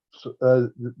Kelly's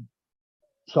the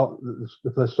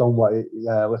first song. I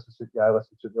listened to it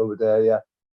the other day. Yeah,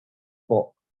 but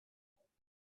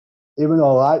even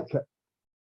though I like it,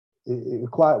 it was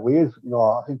quite weird.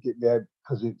 I think it may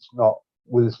because it's not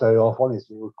with the Stereophonics.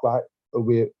 It was quite a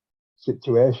weird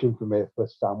situation for me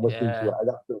first time listening to it. I'd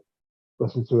have to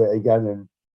listen to it again and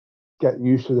get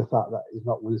used to the fact that he's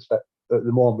not with at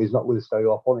the moment. He's not with the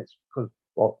Stereophonics because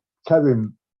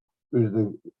Kevin, who's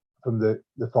from the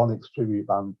Phonics tribute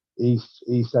band, he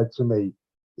said to me,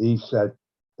 that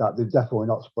they're definitely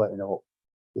not splitting up.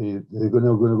 They're going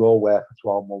to go away for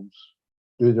 12 months,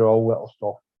 do their own little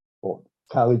stuff. But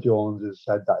Kelly Jones has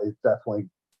said that it's definitely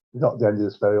not the end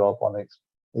of the Stereophonics.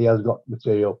 He has got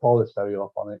material for the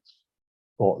Stereophonics,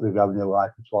 but they're having a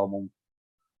 12-month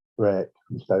break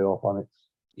from Stereophonics.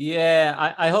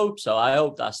 Yeah, I hope so. I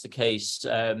hope that's the case.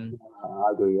 I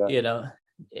do, yeah.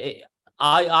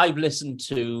 I've listened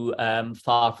to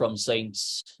Far From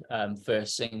Saints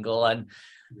first single, and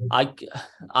I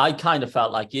kind of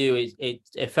felt like you.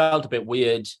 It felt a bit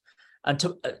weird, and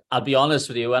I'll be honest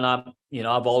with you, and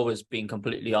I've always been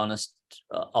completely honest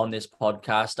on this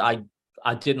podcast.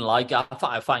 I didn't like it.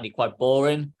 I find it quite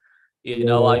boring.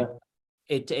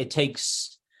 It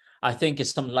takes, I think it's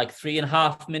something like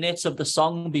 3.5 minutes of the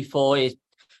song before it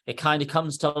kind of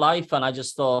comes to life, and I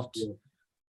just thought.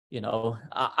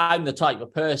 I'm the type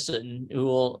of person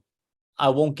I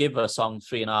won't give a song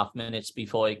 3.5 minutes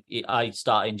before I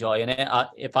start enjoying it.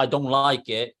 If I don't like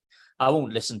it, I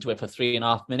won't listen to it for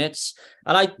 3.5 minutes.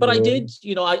 And I did,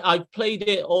 I played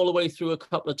it all the way through a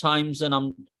couple of times, and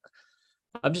I'm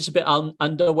just a bit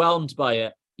underwhelmed by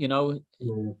it.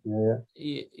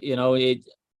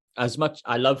 As much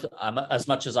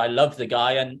as I love the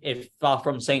guy, and if Far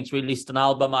From Saints released an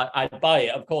album, I'd buy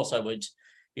it. Of course I would.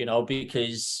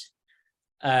 Because,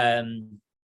 Kelly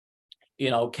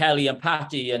and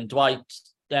Patty and Dwight,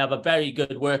 they have a very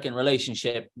good working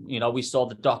relationship. We saw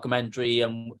the documentary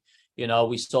and,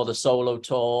 we saw the solo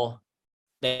tour.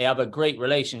 They have a great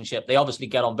relationship. They obviously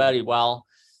get on very well.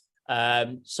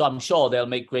 So I'm sure they'll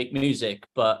make great music.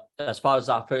 But as far as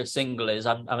our first single is,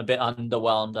 I'm a bit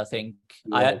underwhelmed, I think.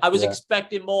 Yeah, I was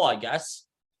expecting more, I guess.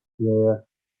 Yeah.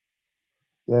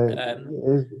 It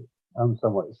is. I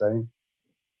understand what you're saying.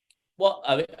 What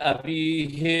have you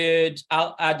heard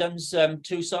Adam's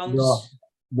 2 songs? No,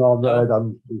 I've not heard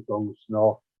Adam's 2 songs.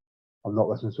 No, I've not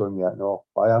listened to him yet. No,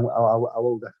 but I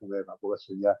will definitely have a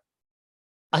listen. Yeah,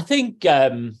 I think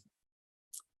I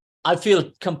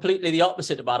feel completely the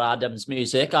opposite about Adam's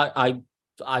music. I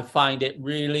find it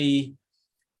really,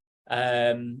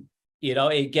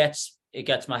 it gets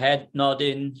my head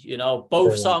nodding.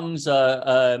 Both songs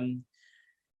are.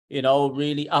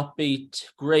 Really upbeat,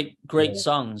 great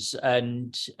songs.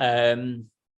 And,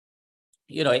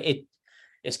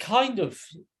 it's kind of,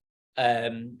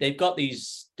 they've got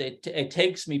these, it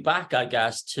takes me back, I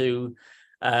guess, to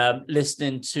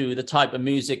listening to the type of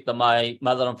music that my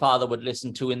mother and father would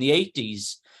listen to in the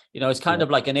 80s. It's kind of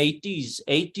like an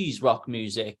 80s rock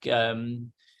music,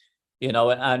 and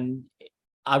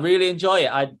I really enjoy it.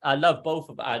 I love both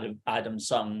of Adam's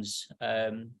songs.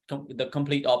 The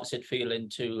complete opposite feeling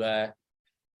to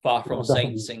Far From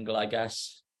Saint single, I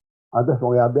guess. I'll be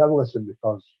able to listen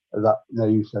because of that.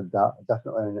 You said that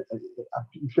definitely. I'm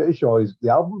pretty sure the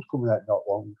album's coming out not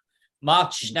long.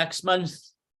 March next month.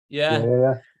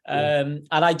 Yeah. And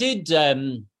I did.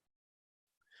 I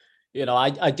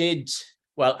did.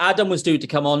 Well, Adam was due to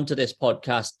come on to this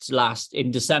podcast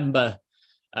in December.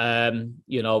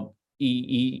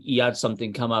 He had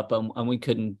something come up and we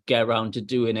couldn't get around to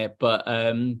doing it. But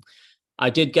I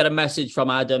did get a message from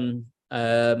Adam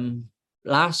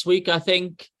last week, I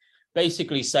think,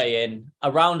 basically saying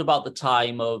around about the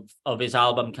time of his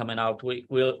album coming out,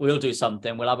 we'll do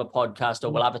something. We'll have a podcast or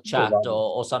we'll have a chat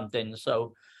or something.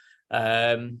 So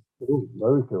very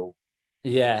cool.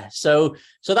 Yeah. So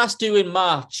that's due in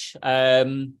March.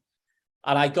 And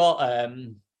I got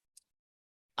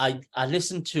I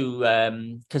listened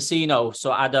to Casino,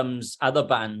 so Adam's other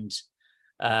band.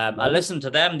 I listened to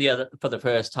them for the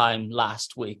first time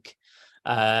last week.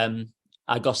 I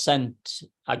got sent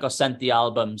the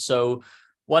album. So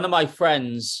one of my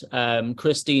friends,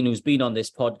 Christine, who's been on this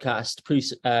podcast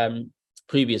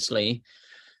previously,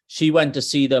 she went to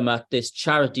see them at this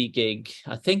charity gig.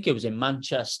 I think it was in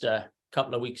Manchester a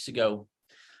couple of weeks ago.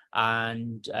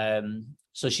 And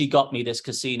so she got me this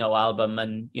Casino album,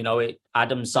 and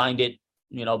Adam signed it,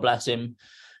 bless him.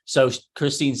 So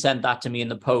Christine sent that to me in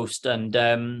the post, and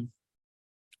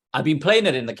I've been playing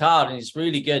it in the car, and it's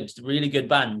really good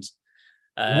band.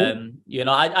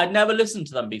 I'd never listened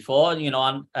to them before,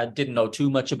 I didn't know too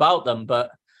much about them,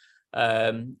 but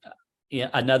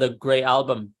another great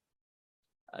album.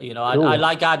 I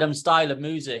like Adam's style of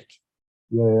music.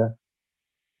 Yeah.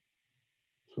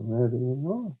 So maybe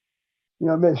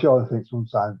it makes you think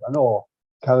sometimes. I know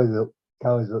Kelly's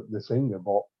the singer,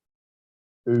 but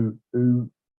who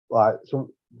like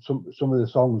some of the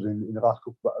songs in the last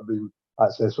couple that have been,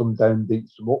 I'd say, some downbeat,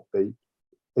 some upbeat.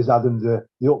 Is Adam the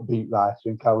upbeat writer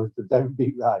and Kelly's the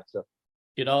downbeat writer?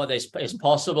 It's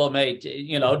possible, mate.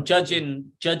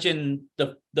 Judging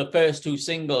the first two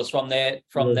singles from their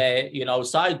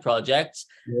side projects,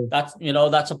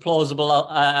 that's a plausible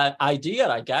idea,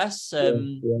 I guess.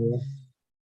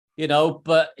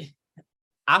 But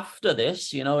after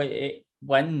this,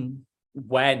 when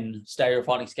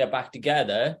Stereophonics get back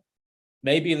together,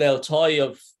 maybe they'll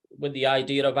toy with the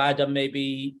idea of Adam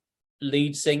maybe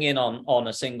lead singing on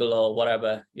a single or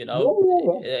whatever.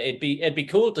 It'd be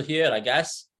cool to hear, I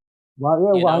guess. Why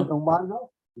not?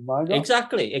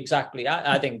 Exactly.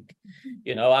 I think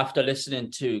after listening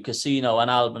to Casino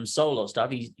and album solo stuff,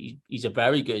 he's a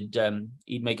very good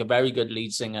he'd make a very good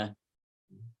lead singer.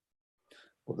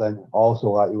 But then also,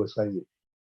 like you were saying,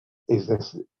 is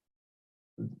this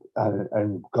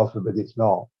and God forbid it's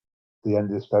not the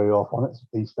end of Stereophonics,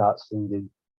 he starts singing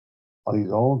on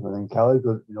his own, and then Kelly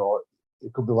goes,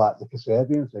 it could be like the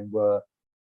Kasabian thing where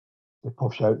they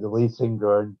push out the lead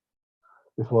singer, and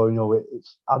before you know it,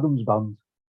 it's Adam's band.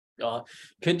 Oh,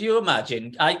 could you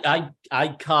imagine? I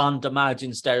can't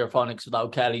imagine Stereophonics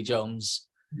without Kelly Jones.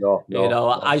 No.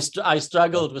 I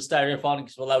struggled with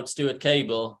Stereophonics without Stuart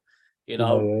Cable.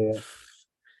 Nah,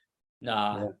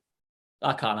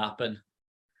 that can't happen.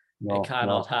 No, it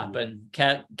cannot happen.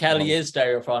 Kelly is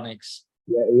Stereophonics.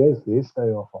 Yeah, he is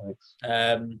Stereophonics.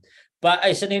 But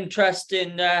it's an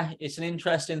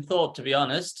interesting thought, to be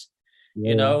honest.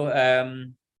 Yeah.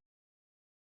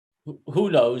 Who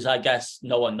knows? I guess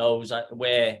no one knows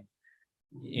where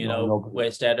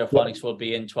Stereophonics will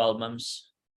be in 12 months.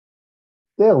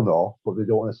 They'll know, but they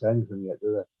don't want to say anything yet,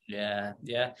 do they? Yeah.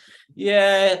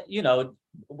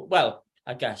 Well,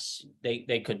 I guess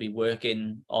they could be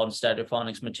working on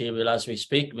Stereophonics material as we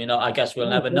speak. I guess we'll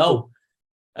never know.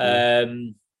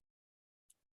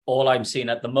 All I'm seeing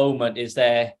at the moment is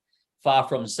their Far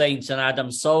From Saints and Adam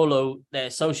solo.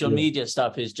 Their social media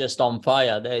stuff is just on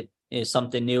fire. There is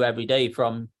something new every day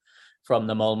from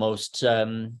them almost.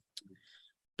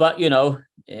 But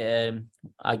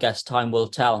I guess time will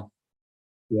tell.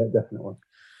 Yeah, definitely.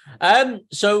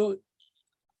 So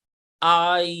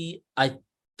I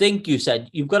think you said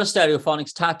you've got a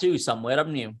Stereophonics tattoo somewhere,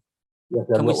 haven't you? Yes,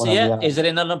 can we see it? Is it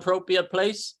in an appropriate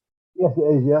place? Yes, it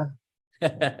is. Yeah.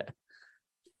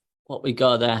 What we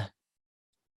got there?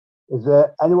 Is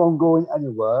there anyone going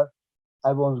anywhere?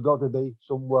 Everyone's got to be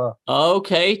somewhere.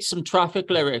 Okay, some Traffic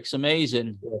lyrics.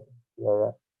 Amazing.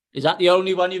 Yeah. Is that the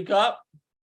only one you've got?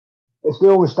 It's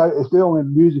the only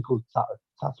musical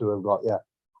tattoo I've got. Yeah,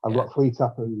 I've got 3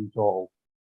 tattoos in total.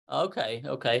 Okay.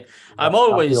 Yeah, I'm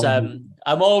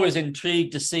always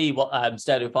intrigued to see what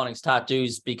Stereophonics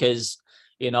tattoos, because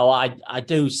I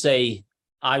do say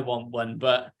I want one,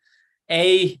 but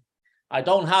I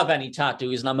don't have any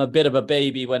tattoos, and I'm a bit of a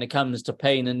baby when it comes to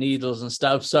pain and needles and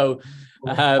stuff. So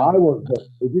I was, but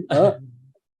it didn't hurt.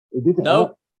 It didn't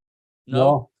hurt. no,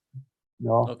 no,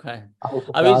 No, no. okay. I was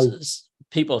I mean, surprised.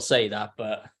 people say that,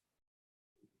 but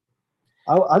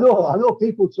I know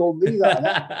people told me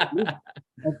that,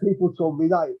 and people told me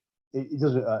that it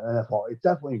doesn't hurt, and I thought it's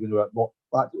definitely going to hurt. But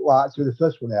actually, the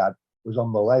first one I had was on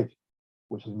my leg,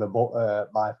 which is my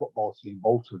football team,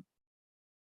 Bolton,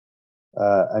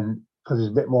 and because there's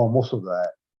a bit more muscle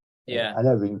there. yeah. I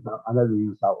never used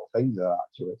that finger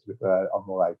actually, to be fair, on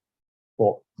my leg.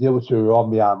 But the other two are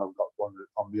on my arm. I've got one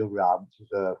on the other arm, which is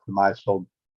for my son.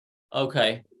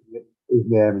 Okay. His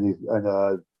name and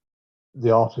the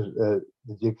autism,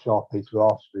 the jigsaw piece for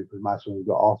autism, because my son's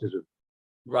got autism.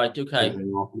 Right. Okay.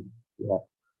 Yeah.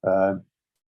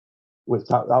 Which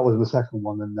that was the second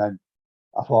one, and then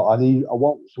I thought I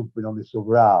want something on this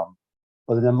other arm,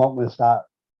 but then I'm not going to start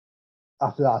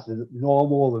after that. I said no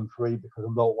more than 3, because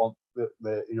I don't want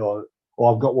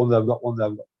I've got one there,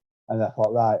 and I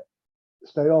thought, right,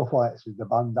 Stereophonics is the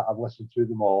band that I've listened to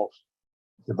the most,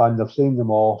 the band I've seen the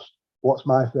most. What's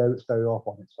my favourite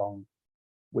Stereophonics song?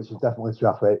 Which is definitely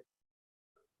Traffic.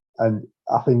 And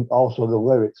I think also the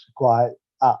lyrics are quite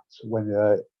apt when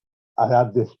I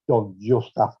had this done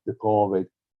just after COVID,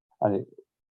 and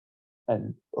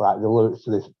like the lyrics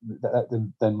to this,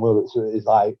 then lyrics is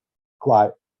like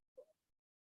quite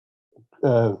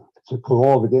to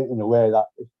COVID it in a way that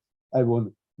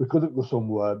everyone, we couldn't go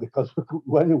somewhere because we couldn't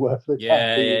go anywhere for the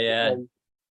time being. Yeah.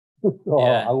 So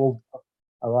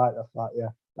I like the fact,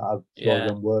 that I've chosen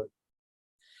them words.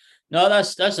 No,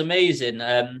 that's amazing.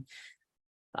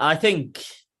 I think,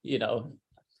 and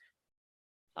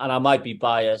I might be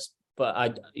biased,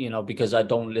 but because I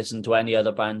don't listen to any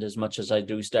other band as much as I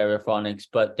do Stereophonics,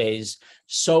 but there's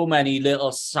so many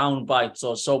little sound bites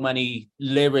or so many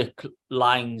lyric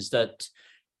lines that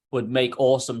would make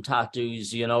awesome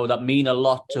tattoos, that mean a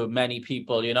lot to many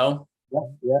people, Yeah.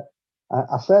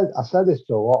 I said this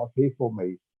to a lot of people,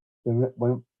 mate.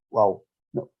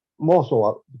 More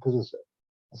so because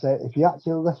I say if you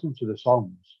actually listen to the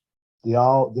songs, they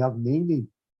have meaning.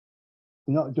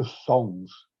 They're not just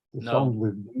songs. The songs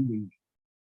with meaning.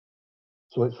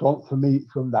 So it's for me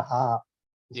from the heart.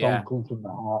 The song comes from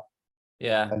the heart.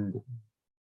 Yeah. And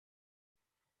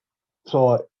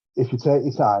so if you take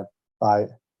your time, like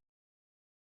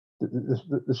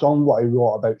the song what he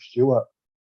wrote about Stuart,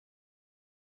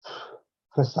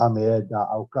 first time I heard that,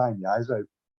 I was crying my eyes out.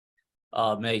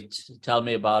 Oh, mate, tell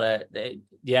me about it.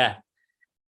 Yeah.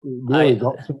 It really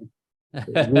got to me.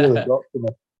 It really got to me.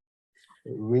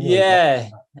 Yeah.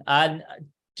 And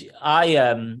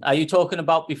are you talking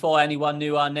about Before Anyone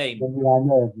Knew Our Name?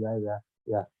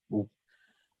 Yeah.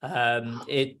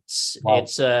 It's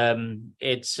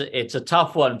a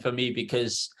tough one for me,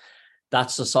 because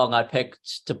that's the song I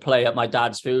picked to play at my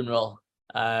dad's funeral.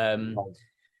 So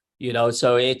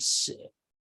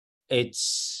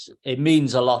it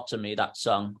means a lot to me, that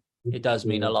song. It does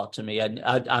mean a lot to me, and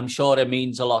I'm sure it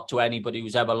means a lot to anybody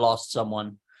who's ever lost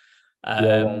someone.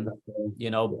 But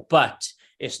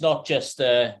it's not just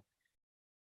the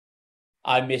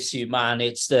I miss you, man.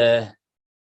 It's the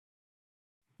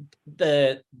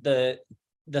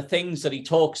things that he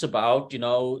talks about,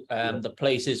 the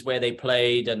places where they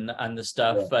played and the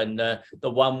stuff, and the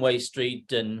one-way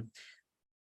street, and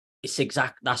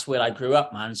that's where I grew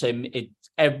up, man. So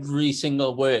every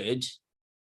single word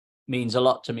means a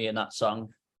lot to me in that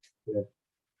song. Yeah.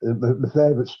 My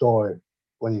favourite story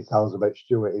when he tells about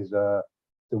Stuart is the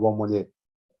one when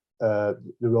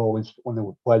when they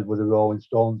played with the Rolling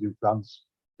Stones in France.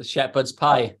 The Shepherd's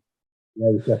Pie.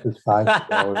 Yeah, the Shepherd's Pie.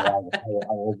 I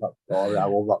love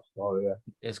that story. Yeah.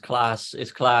 It's class.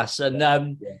 And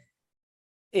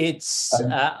it's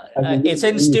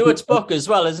in Stuart's book as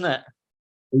well, isn't it?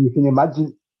 And you can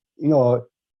imagine, it's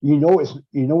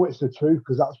the truth,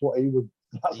 because that's what he would.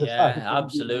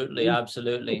 Absolutely. It's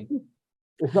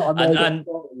not a made-up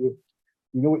story.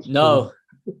 It's no.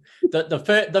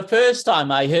 The first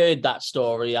time I heard that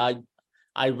story, I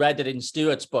read it in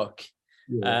Stuart's book.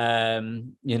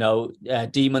 Demons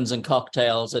and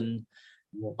Cocktails, and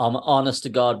I'm honest to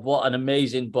God, what an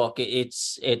amazing book.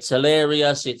 It's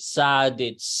hilarious, it's sad,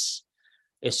 it's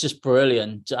just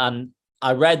brilliant. And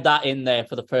I read that in there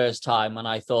for the first time, and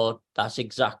I thought that's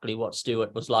exactly what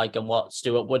Stuart was like and what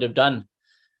Stuart would have done.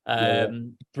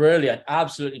 Brilliant,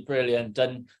 absolutely brilliant.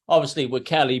 And obviously with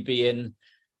Kelly being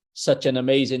such an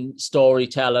amazing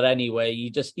storyteller anyway. He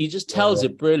just tells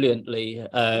it brilliantly.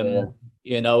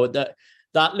 You know, that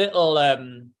little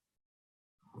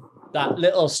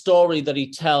story that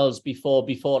he tells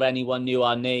before anyone knew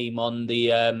our name on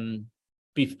the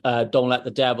Don't Let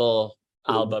the Devil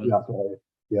album.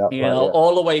 Yeah, you know,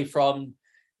 all the way from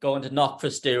going to Knock for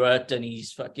Stewart and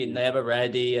he's fucking never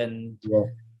ready and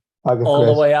all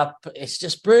the way up. It's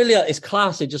just brilliant. It's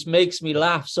class. It just makes me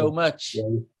laugh so much. Yeah,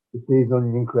 the cheese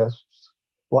onion crisps.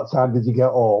 What time did you get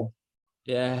home?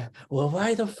 Yeah. Well,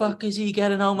 why the fuck is he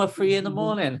getting home at 3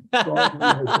 a.m?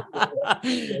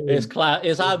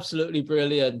 It's absolutely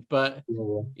brilliant. But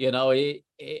you know,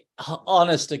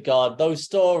 honest to God, those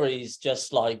stories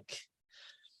just like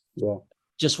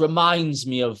just reminds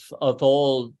me of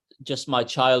all just my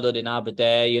childhood in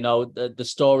Aberdare. You know, the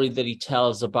story that he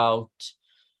tells about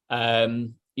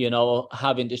you know,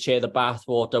 having to share the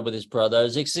bathwater with his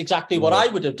brothers. It's exactly what I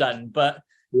would have done, but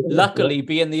luckily,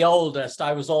 being the oldest,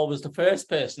 I was always the first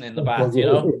person in the bath, you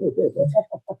know.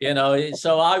 You know,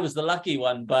 so I was the lucky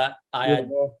one, but I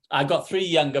got 3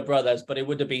 younger brothers, but it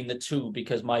would have been the 2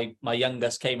 because my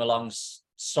youngest came along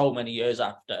so many years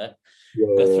after.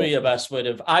 The 3 of us would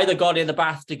have either got in the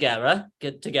bath together,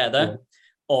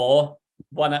 or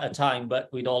one at a time, but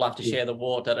we'd all have to share the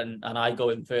water, and I go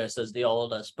in first as the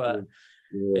oldest. But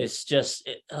it's just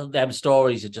them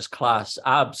stories are just class,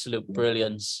 absolute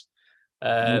brilliance.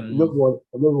 Another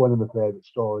one of my favourite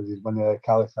stories is when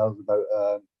Callie tells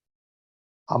about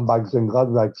handbags and glad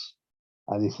rags,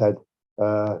 and he said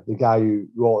the guy who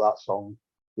wrote that song,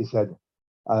 he said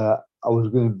I was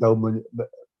going to build my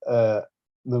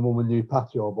mum a new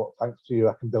patio, but thanks to you,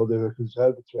 I can build her a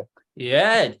conservatory.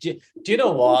 Yeah, do you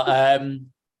know what? I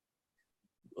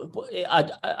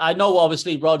know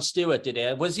obviously Rod Stewart did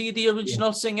it. Was he the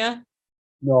original singer?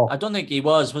 No, I don't think he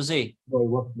was he? No, he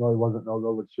wasn't. No,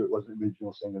 Rod Stewart wasn't the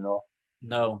original singer.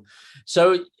 No.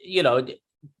 So you know,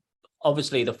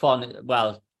 obviously the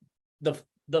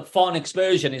phonics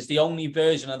version is the only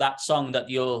version of that song that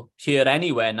you'll hear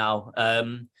anywhere now.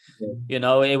 You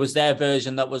know, it was their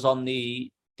version that was on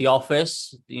the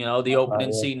Office. You know, the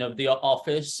opening scene of The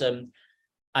Office, and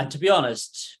to be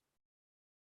honest,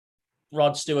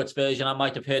 Rod Stewart's version I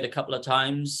might have heard a couple of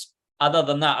times. Other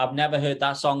than that, I've never heard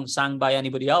that song sang by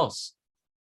anybody else.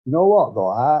 You know what though?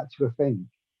 I actually think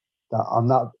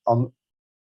that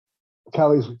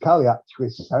Kelly actually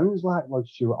sounds like Rod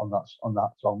Stewart on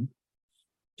that song.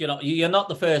 You know, you're not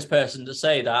the first person to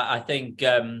say that. I think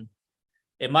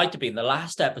it might have been the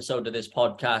last episode of this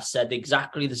podcast said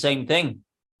exactly the same thing.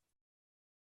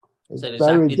 Said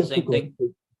exactly the same thing.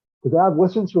 Because I've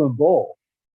listened to them both,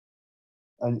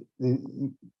 and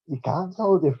you can't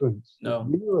tell the difference. No.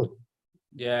 Really.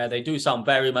 Yeah, they do sound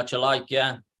very much alike.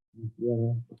 Yeah.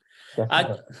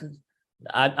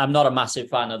 I'm not a massive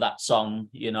fan of that song,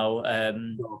 you know.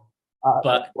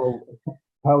 But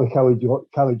Kelly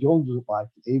Jones doesn't like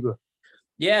it either.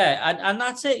 Yeah, and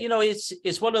that's it. You know,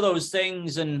 it's one of those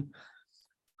things, and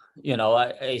you know,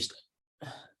 I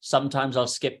sometimes I'll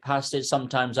skip past it,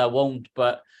 sometimes I won't.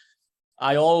 But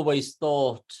I always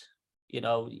thought, you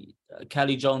know,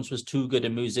 Kelly Jones was too good a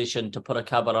musician to put a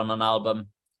cover on an album.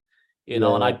 You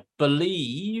know, and I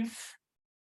believe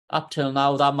up till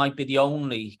now that might be the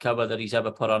only cover that he's ever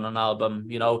put on an album.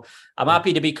 You know, I'm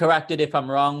happy to be corrected if I'm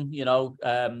wrong. You know,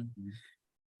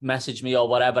 message me or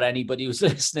whatever, anybody who's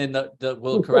listening that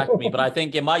will correct me, but I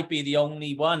think it might be the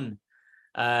only one.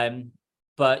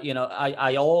 But you know,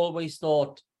 I always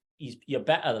thought you're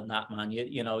better than that, man.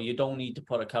 You know, you don't need to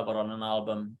put a cover on an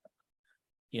album.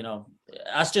 You know,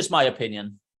 that's just my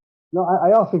opinion. No,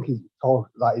 I think he's got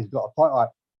a point. Like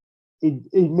he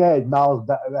made miles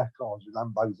better records than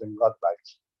Handbags and Glad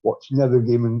Rags, which never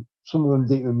given. Some of them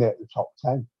didn't even make the top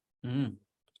 10.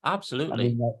 Absolutely. I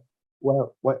mean,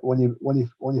 well, when you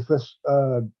first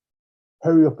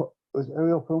Hurry Up, was it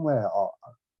Hurry Up and Wait? Or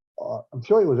I'm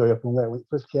sure it was Hurry Up and Wait when it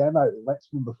first came out. It went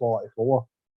to number 44.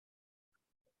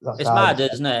 It's mad,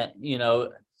 isn't it? You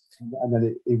know. And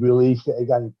then he released it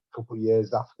again a couple of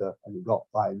years after, and it got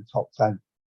in the top 10.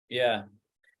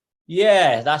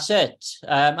 Yeah, that's it.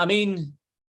 I mean,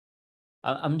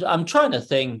 I'm trying to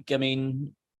think. I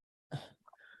mean,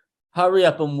 Hurry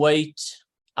Up and Wait.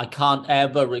 I can't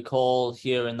ever recall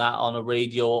hearing that on a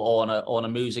radio or on a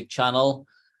music channel.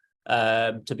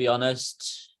 To be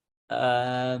honest.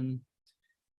 Well,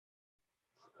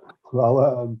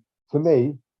 for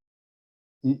me,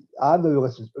 I never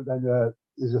listened, but then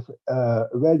there's a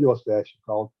radio station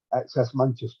called Access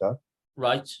Manchester.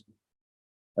 Right.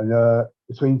 And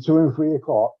between 2 and 3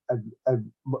 o'clock,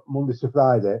 and Monday to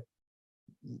Friday,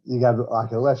 you get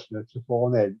like a listener to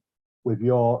phone in with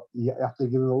you have to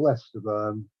give them a list of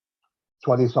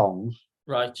 20 songs.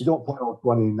 Right. You don't play all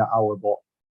 20 in that hour, but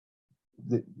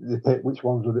they pick which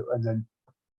ones would it, and then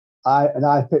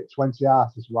I picked 20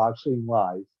 artists who I've seen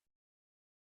live.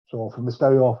 So from the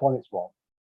Stereophonics one,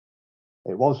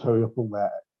 it was Hurry Up and Wait,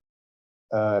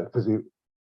 because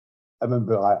I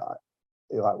remember like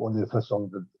one of the first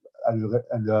songs,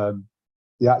 and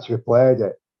they actually played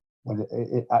it when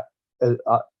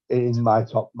in my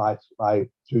top my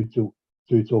two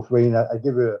till three, and I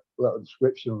give you a little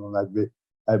description on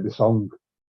every song,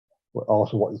 but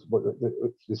also what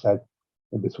they said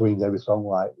in between every song,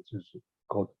 like, which was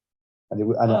good.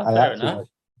 And I fair actually enough.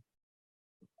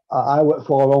 I worked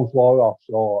 4 on 4 off,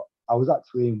 so I was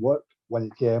actually in work when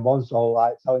it came on. So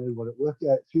like telling everyone at work,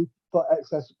 yeah, if you put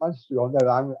Excess Manchester on there,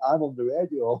 I'm on the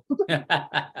radio.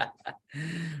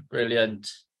 Brilliant,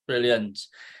 brilliant.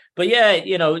 But yeah,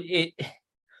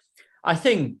 I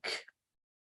think,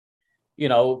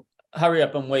 Hurry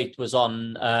Up and Wait was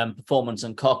on Performance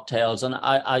and Cocktails, and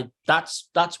I that's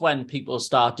when people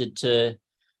started to,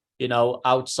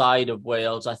 outside of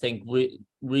Wales, I think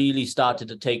really started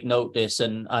to take notice,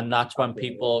 and that's when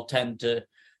people tend to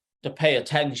pay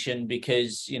attention,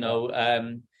 because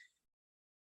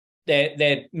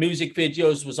their music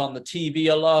videos was on the TV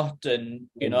a lot, and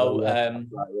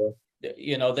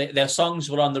their songs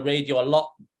were on the radio a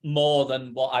lot more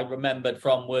than what I remembered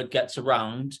from Word Gets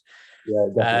Around. Yeah,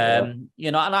 definitely.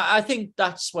 And I think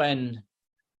that's when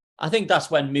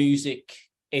music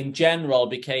in general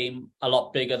became a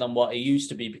lot bigger than what it used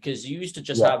to be, because you used to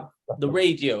just have the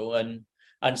radio and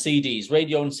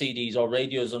CDs, or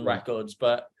radios and records.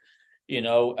 But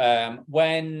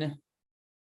when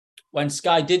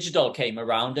Sky Digital came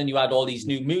around and you had all these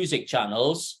new music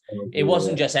channels, it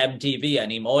wasn't just MTV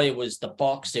anymore. It was The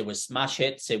Box, it was Smash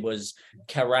Hits, it was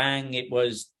Kerrang,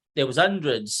 there was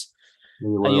hundreds.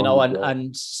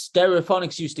 And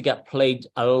Stereophonics used to get played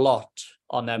a lot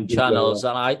on them channels,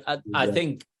 and I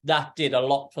think that did a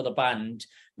lot for the band.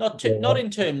 Not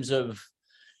in terms of,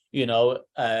 they were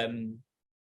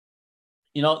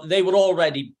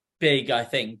already big, I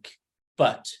think,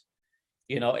 but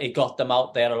it got them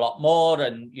out there a lot more,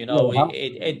 and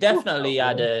it definitely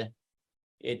had an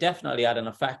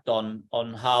effect on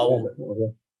how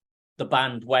the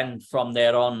band went from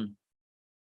there on.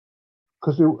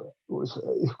 Because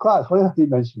it's quite funny I keep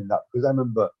mentioning that, because I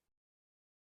remember,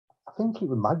 I think it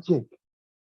was Magic.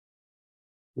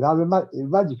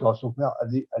 Magic or something else,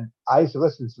 and I used to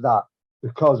listen to that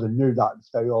because I knew that the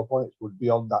Stereophonics would be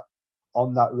on that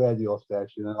radio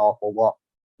station an awful lot.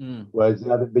 Whereas they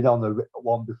hadn't been on the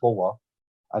one before,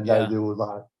 and then they were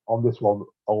like on this one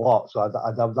a lot. So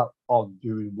I'd have that on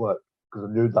during work, because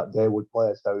I knew that they would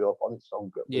play a Stereophonics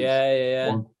song at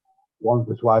least once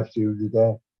or twice during the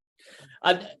day.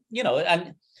 And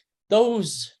and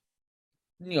those,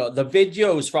 the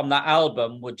videos from that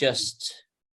album were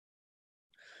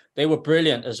they were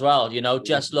brilliant as well.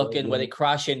 Just looking where they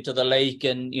crash into the lake,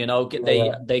 and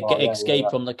they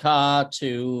escape from the car,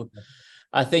 to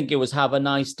I think it was Have a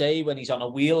Nice Day, when he's on a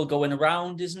wheel going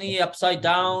around, isn't he, upside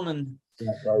down? And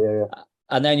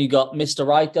and then you got Mr.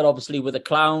 Right there, obviously, with the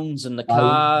clowns and the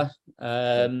car.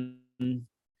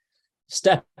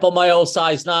 Step on My Old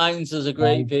Size Nines is a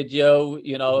great video.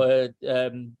 The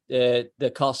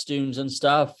costumes and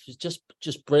stuff. It's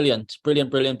just brilliant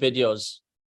videos.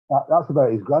 That's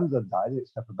about his granddad died.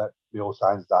 It's stuff about the Old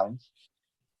Size Nines.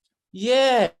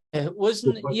 Yeah, it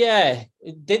wasn't. Yeah,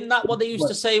 didn't that what they used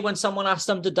to say when someone asked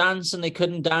them to dance and they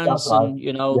couldn't dance? Right.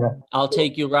 And I'll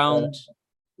take you round.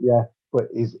 But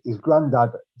his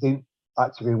granddad didn't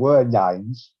actually wear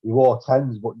nines. He wore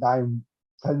tens, but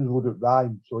tens wouldn't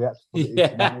rhyme, so he had to put it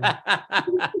into nines.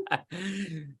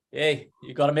 Hey,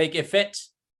 you got to make it fit.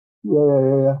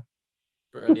 Yeah.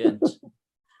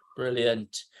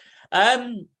 Brilliant.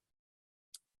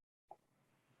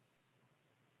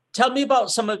 Tell me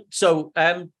about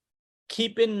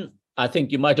keeping, I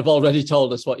think you might have already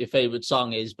told us what your favorite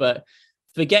song is, but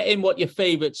forgetting what your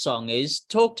favorite song is,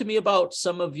 talk to me about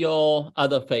some of your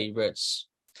other favorites.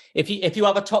 If you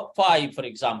have a top 5, for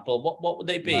example, what would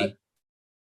they be? Right.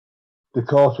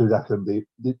 Dakota would definitely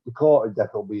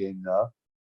be in there.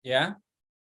 Yeah.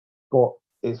 But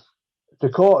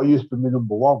Dakota used to be my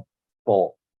number 1,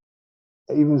 but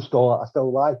even still, I still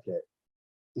like it.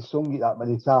 He sung it that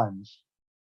many times.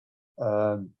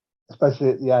 Especially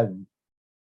at the end,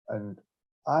 and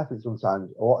I think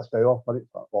sometimes a lot of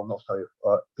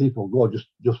people go just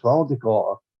for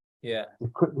Dakota. Yeah, the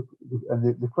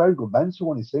crowd go mental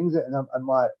when he sings it, and I'm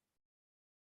like,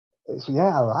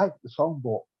 I like the song,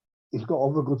 but he's got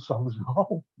other good songs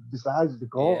besides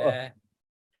Dakota. Yeah.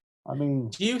 I mean,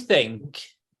 do you think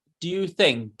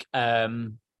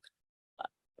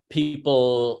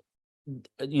people,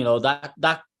 you know, that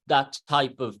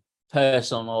type of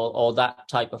person or that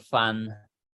type of fan,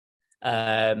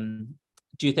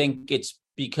 do you think it's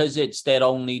because it's their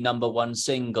only number one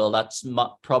single that's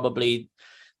probably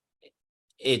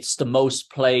it's the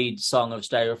most played song of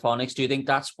Stereophonics? Do you think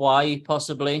that's why,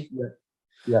 possibly?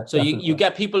 Yeah. So you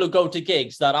get people who go to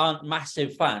gigs that aren't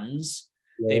massive fans.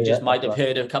 They just might have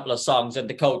heard a couple of songs, and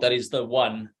Dakota is the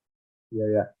one.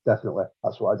 Yeah, definitely.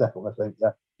 That's what I definitely think.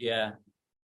 Yeah.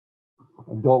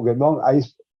 And don't get me wrong,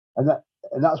 and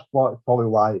that's probably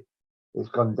why it's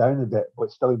gone down a bit, but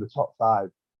it's still in the top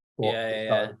 5. But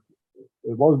Yeah.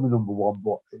 It was my number one,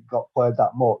 but it got played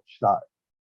that much that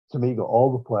to me got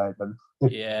overplayed. And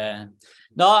yeah,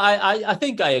 no, I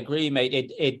think I agree, mate.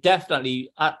 It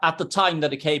definitely at the time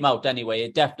that it came out, anyway,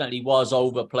 it definitely was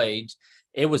overplayed.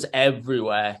 It was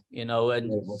everywhere, you know,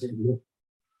 and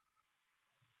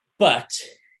but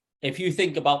if you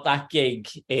think about that gig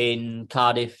in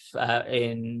Cardiff,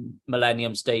 in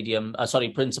Millennium Stadium,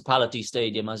 Principality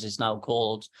Stadium, as it's now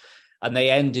called, and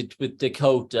they ended with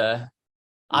Dakota.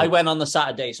 I went on the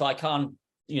Saturday, so I can't,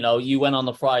 you know, you went on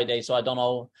the Friday, so I don't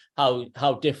know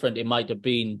how different it might have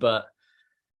been, but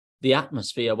the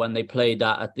atmosphere when they played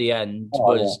that at the end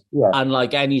was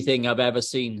unlike anything I've ever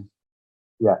seen.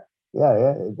 Yeah,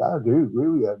 I do agree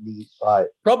with you. I mean, it's like,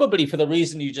 probably for the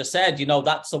reason you just said, you know,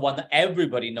 that's the one that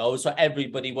everybody knows, so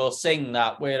everybody will sing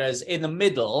that. Whereas in the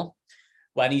middle,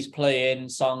 when he's playing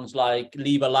songs like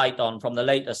Leave a Light On from the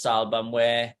latest album,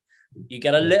 where you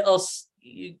get a little,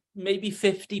 maybe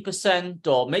 50%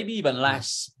 or maybe even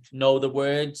less know the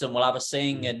words and will have a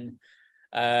sing.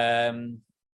 And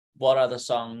what other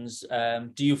songs?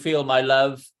 Do You Feel My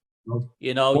Love?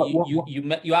 You know,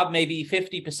 you have maybe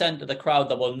 50% of the crowd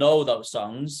that will know those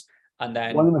songs, and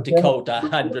then Dakota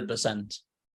 100%.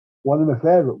 One of my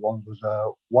favourite ones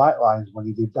was White Lines, when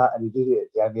he did that, and he did it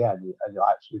at the end, and you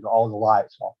actually got all the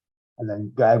lights on, and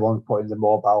then got everyone putting the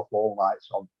mobile phone lights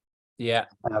on. Yeah,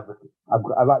 and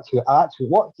I've actually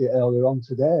watched it earlier on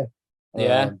today.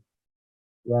 Yeah,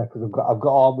 because I've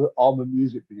got all my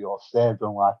music videos saved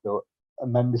on like a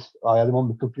memory. I had them on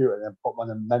the computer and then put them on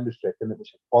a memory stick, and it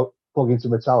was plug into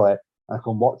my telly, and I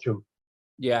can watch them.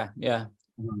 Yeah.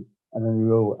 And then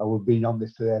I was being on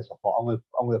this today, so I thought I'm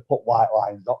gonna put White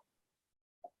Lines up.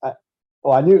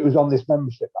 I knew it was on this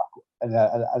memory stick, and I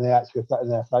actually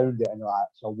I found it, and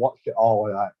so I watched it all,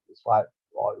 and it's like,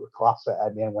 it was classic.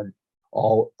 And then when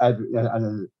and I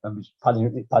was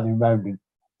panning around, and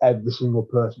every single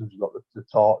person's got the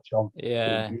torch on.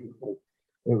 Yeah. It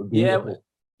was beautiful. Yeah.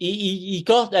 He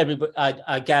got everybody.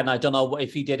 Again, I don't know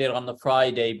if he did it on the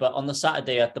Friday, but on the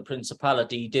Saturday at the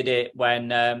Principality, he did it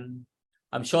when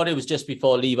I'm sure it was just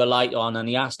before Leave a Light On, and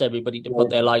he asked everybody to put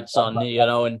their lights on, you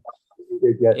know, and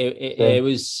it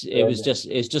was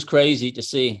just crazy to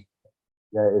see.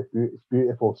 Yeah, it's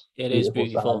beautiful. It is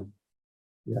beautiful.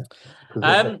 Yeah.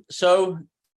 So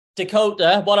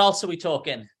Dakota, what else are we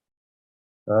talking?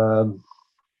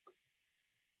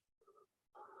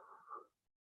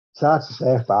 It's hard to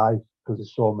say 5 because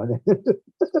there's so many.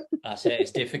 That's it.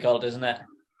 It's difficult, isn't it?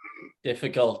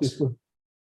 Difficult.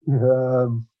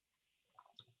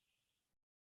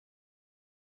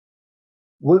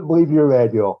 Wouldn't Believe Your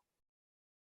Radio.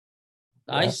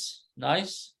 Nice.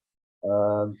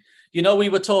 You know, we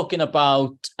were talking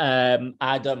about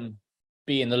Adam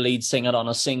being the lead singer on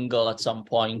a single at some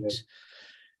point.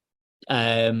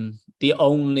 I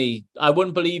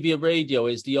Wouldn't Believe Your Radio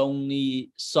is the only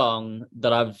song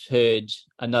that I've heard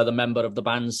another member of the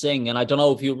band sing, and I don't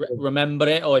know if you remember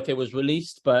it or if it was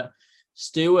released, but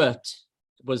Stuart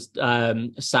was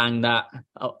sang that,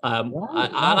 and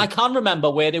I can't remember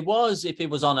where it was, if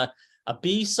it was on a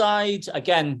B-side.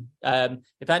 Again,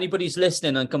 if anybody's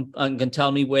listening and can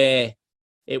tell me where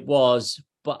it was,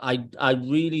 but I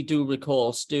really do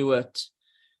recall Stuart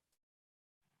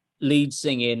lead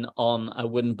singing on I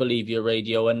Wouldn't Believe Your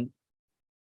Radio, and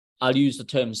I'll use the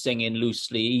term singing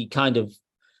loosely. He kind of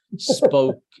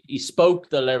spoke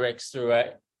the lyrics through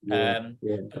it.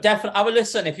 Definitely have a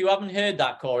listen. If you haven't heard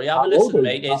that, Corey, have a listen,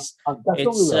 mate.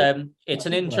 It's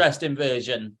an interesting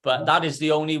version, but that is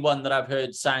the only one that I've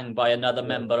heard sang by another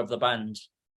member of the band.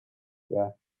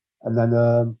 And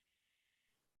then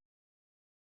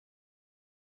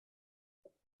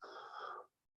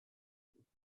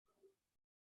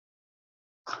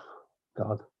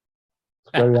God,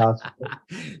 it's very hard.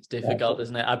 It's difficult,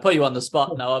 isn't it? I put you on the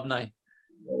spot now, haven't I?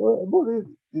 Well,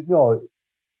 you know,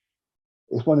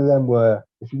 it's one of them where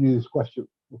if you knew this question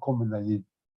would come, and then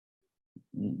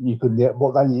you could,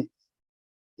 but then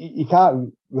you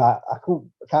can't. Right, I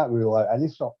can't really like any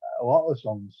song. A lot of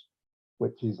songs,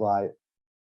 which is like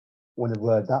when I've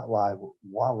heard that live,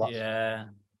 wow, that's Yeah.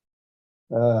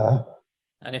 uh,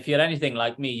 And if you're anything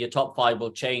like me, your top five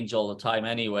will change all the time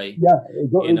anyway. yeah,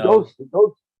 You it know, does, it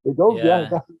does, it does, yeah,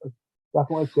 yeah,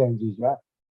 definitely changes, yeah.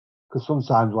 Because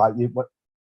sometimes, like you,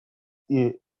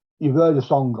 you've heard a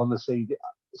song on the CD,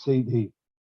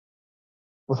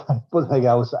 but thing I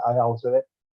always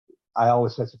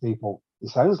say to people, it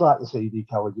sounds like the CD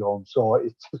Kelly Jones, so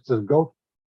it's just as good.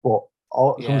 But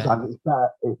yeah, sometimes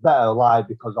it's better live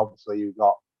because obviously you've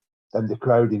got then the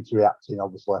crowd interacting,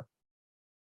 obviously.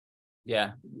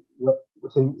 yeah,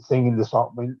 Singing the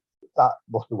song, I mean, that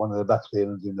must be one of the best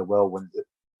feelings in the world when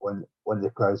the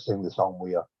crowd sing the song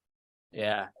with you.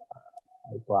 yeah,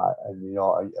 It's like, and you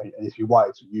know, and if you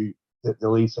wanted to, the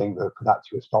lead singer could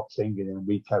actually stop singing and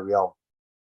we carry on.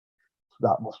 So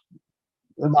that must,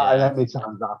 no matter yeah. how many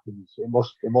times that happens,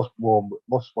 must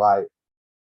like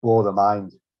blow the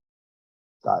mind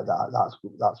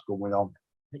that's going on.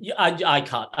 Yeah, I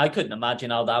couldn't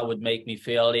imagine how that would make me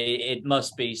feel. It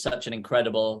must be such an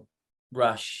incredible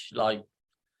rush. Like,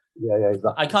 Yeah, I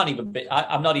exactly. can't even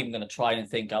I'm not even going to try and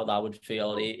think how that would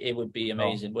feel. It would be No,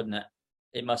 amazing, wouldn't it?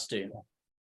 It must do.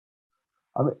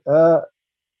 I mean,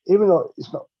 even though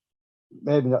it's not,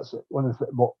 maybe that's one of the,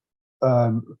 but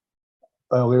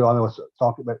earlier on I was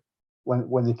talking about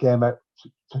when they came out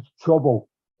to Trouble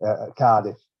at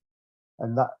Cardiff,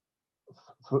 and that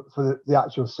for the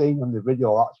actual scene on the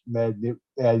video, that's made me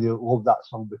love that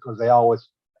song because they always,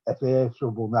 if they hear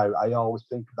Trouble now, I always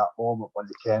think of that moment when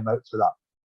they came out to that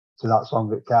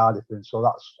song at Cardiff, and so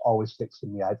that's always sticks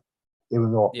in my head.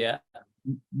 Even though Yeah,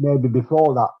 maybe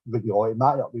before that video, it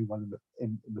might not be one of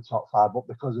in the top five, but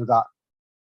because of that,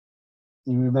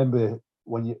 you remember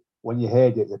when you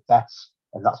heard it the best,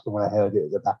 and that's the one I heard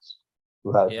it the best,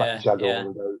 without a yeah, shadow yeah, of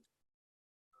a doubt.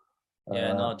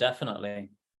 yeah. No, definitely.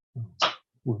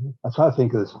 I'm trying to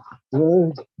think of this.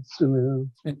 Billy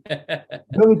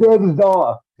Davies'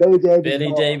 daughter. Billy Davies' Billy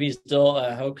daughter. Davies'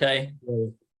 daughter. Okay. Yeah,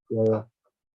 yeah.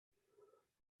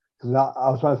 Because I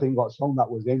was trying to think what song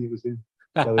that was in. It was in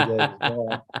Billy Davies'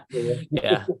 daughter.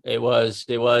 Yeah, it was.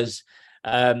 It was.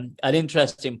 An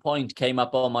interesting point came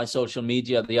up on my social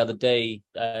media the other day.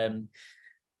 That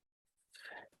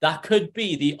could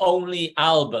be the only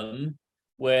album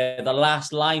where the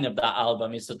last line of that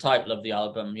album is the title of the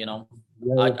album. You know,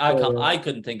 Yeah, I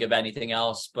couldn't think of anything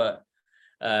else, but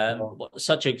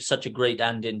such a great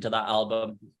ending to that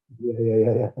album.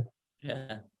 yeah.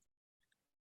 Yeah.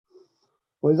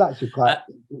 Well, it's actually quite. Uh,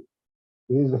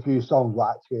 There's a few songs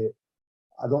that actually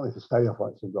I don't know if the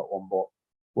Stereophonics have got one, but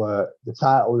where the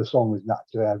title of the song isn't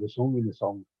actually ever sung in the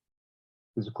song.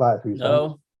 There's quite a few songs.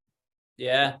 no,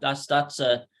 yeah, that's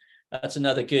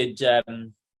another good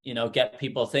get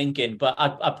people thinking. But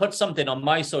I put something on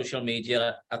my social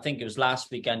media. I think it was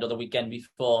last weekend or the weekend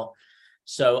before.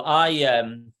 So I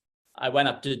went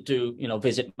up to do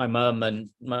visit my mum and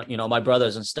my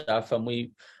brothers and stuff, and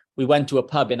we went to a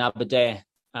pub in Aberdeen,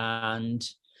 and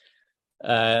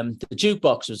the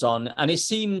jukebox was on, and it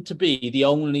seemed to be the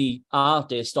only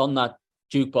artist on that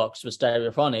jukebox was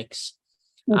Stereophonics,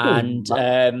 and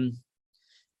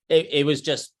it was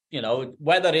just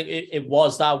whether it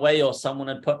was that way or someone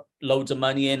had put loads of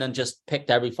money in and just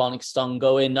picked every Phonics song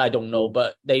going, I don't know,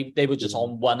 but they were just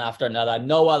on one after another.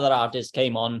 No other artist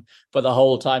came on for the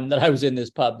whole time that I was in this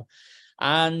pub,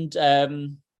 and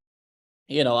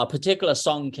a particular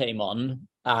song came on,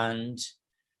 and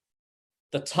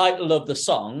the title of the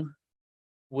song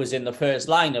was in the first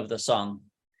line of the song.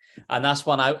 And that's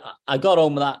when I got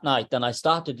home that night and I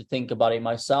started to think about it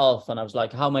myself. And I was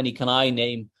like, how many can I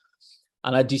name?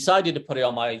 And I decided to put it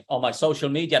on my social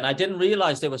media. And I didn't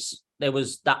realize there was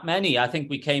that many. I think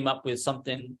we came up with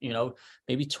something,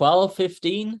 maybe 12,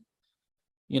 15,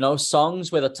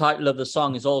 songs where the title of the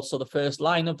song is also the first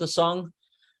line of the song.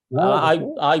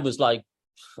 I was like,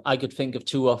 I could think of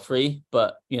two or three,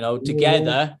 but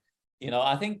together,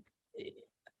 I think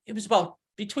it was about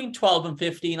between 12 and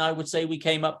 15, I would say we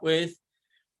came up with.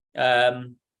 But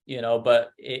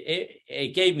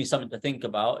it gave me something to think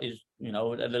about, is a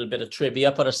little bit of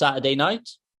trivia for a Saturday night.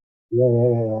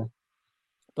 Yeah.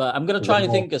 But I'm going to try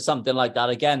and think of something like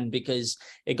that again, because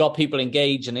it got people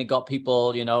engaged and it got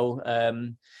people,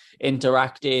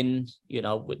 interacting,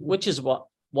 which is what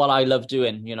I love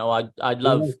doing. I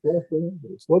love,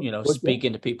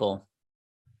 speaking to people.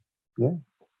 Yeah,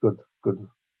 good.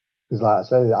 Because like I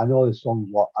said, I know the songs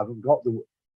what haven't got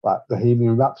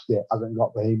Bohemian Rhapsody hasn't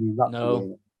got Bohemian Rhapsody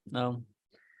in it. No.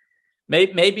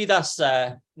 Maybe that's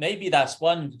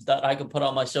one that I can put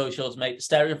on my socials, mate.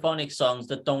 Stereophonic songs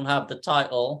that don't have the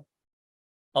title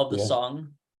of the song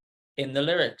in the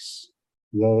lyrics.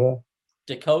 Yeah.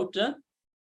 Dakota.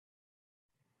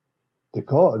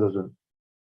 Dakota doesn't.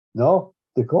 No,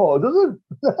 Dakota doesn't.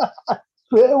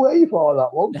 Straight away for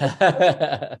that one.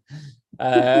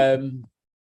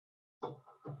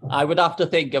 I would have to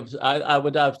think of. I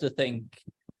would have to think.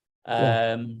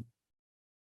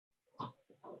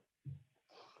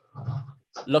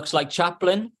 Looks like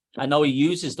Chaplin. I know he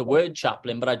uses the word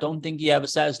Chaplin, but I don't think he ever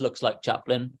says looks like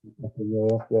Chaplin.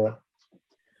 Yeah.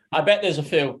 I bet there's a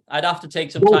few. I'd have to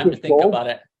take some time to think about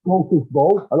it. Goldfish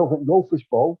Bowl. I don't think Goldfish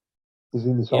Bowl is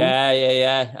in the song.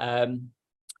 Yeah.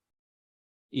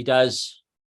 He does.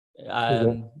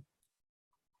 I'm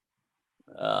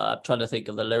trying to think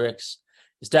of the lyrics.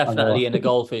 It's definitely in the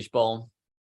Goldfish Bowl.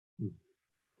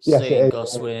 Yes, Sink or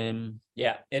swim.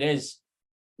 Yeah, it is.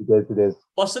 It is.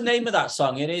 What's the name of that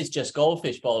song? It is just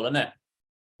Goldfish Bowl, isn't it?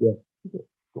 Yeah,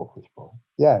 Goldfish Bowl.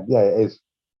 Yeah, it is.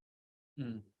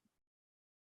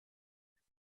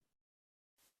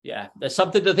 Yeah, there's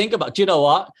something to think about. Do you know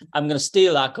what? I'm going to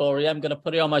steal that, Corey. I'm going to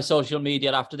put it on my social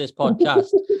media after this podcast,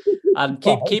 and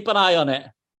keep an eye on it.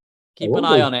 Keep an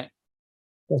eye on it.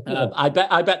 I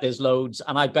bet there's loads,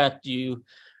 and I bet you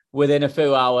within a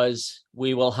few hours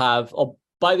we will have, or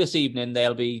by this evening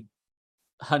there'll be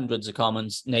hundreds of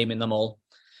comments naming them all.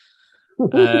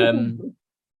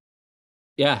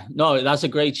 Yeah, no, that's a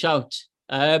great shout.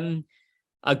 A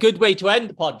good way to end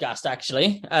the podcast,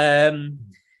 actually.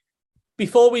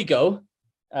 Before we go,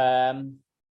 I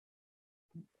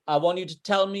want you to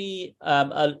tell me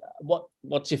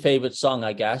what's your favorite song,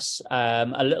 I guess.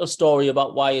 A little story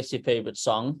about why it's your favorite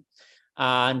song.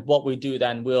 And what we do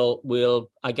then, we'll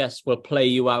play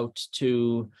you out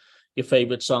to your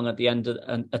favorite song at the end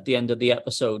of the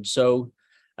episode. So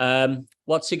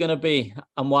what's it going to be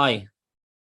and why?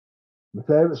 My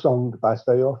favorite song by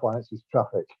Stereophonics is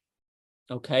Traffic.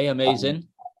 Okay, amazing.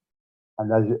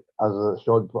 And as I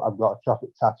showed, I've got a traffic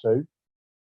tattoo,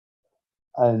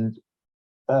 and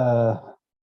I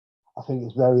think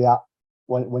it's very apt.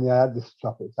 When I had this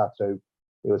traffic tattoo,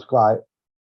 it was quite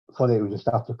funny. It was just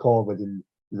after COVID, and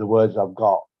the words I've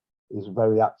got is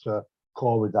very apt to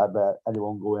COVID. I bet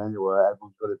anyone going anywhere,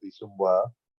 everyone's going to be somewhere.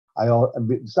 And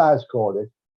besides COVID,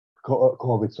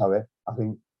 sorry, I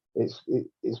think it's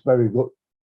very good.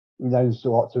 You know,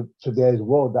 so to today's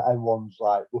world that everyone's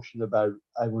like rushing about,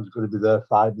 everyone's going to be there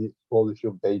 5 minutes before they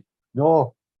should be.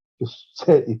 No, just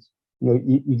sit.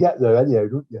 You get there anyhow,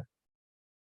 don't you?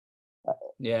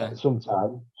 Yeah.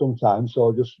 Sometimes.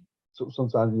 So just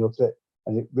sometimes you'll sit,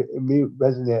 and it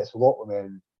resonates a lot with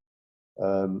me.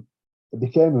 And it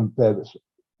became my favourite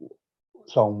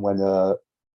song when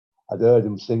I'd heard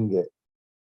him sing it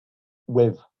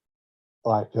with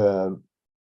like an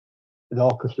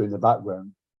orchestra in the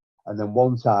background. And then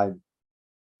one time,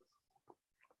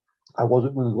 I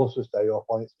wasn't going to go to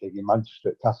Stereophonics gig in Manchester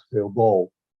at Castleford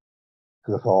Bowl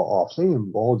because I thought, I've seen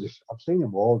him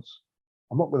loads.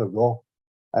 I'm not going to go.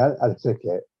 I had a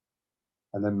ticket,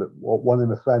 and then one of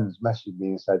my friends messaged me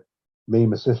and said, me and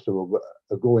my sister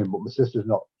are going, but my sister's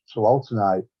not so well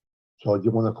tonight. So do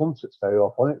you want to come to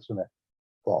Stereophonics with me? I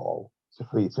thought, it's a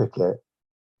free ticket.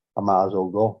 I might as well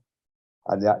go.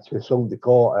 And they actually sung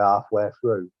Dakota halfway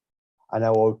through. And I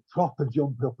was proper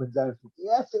jumping up and down, thinking,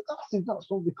 yes, it's not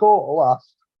some Dakota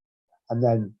last. And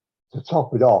then to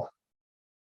top it off,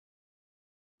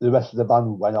 the rest of the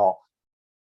band went off,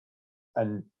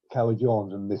 and Kelly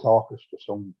Jones and this orchestra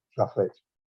sung Traffic,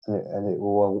 and it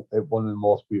was one of the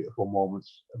most beautiful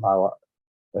moments of my life.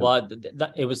 Well,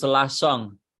 it was the last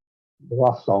song. The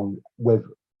last song with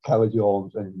Kelly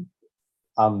Jones and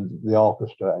the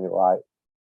orchestra, and it was like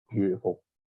beautiful.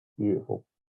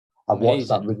 I've watched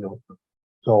that video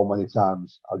so many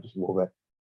times. I just love it.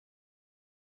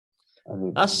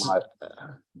 And that's like,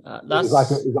 it's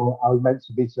like I was meant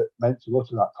to go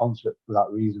to that concert for that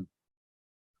reason.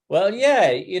 Well, yeah,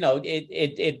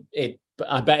 it.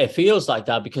 I bet it feels like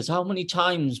that, because how many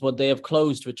times would they have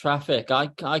closed with Traffic? I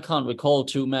can't recall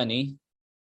too many.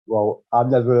 Well,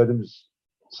 I've never heard them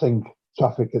sing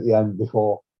Traffic at the end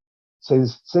before.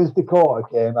 Since Dakota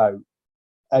came out,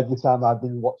 every time I've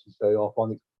been watching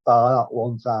Stereophonics, by that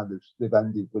one time they've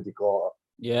ended with Dakota.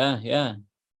 Yeah.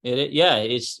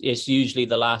 It's usually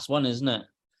the last one, isn't it?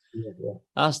 Yeah.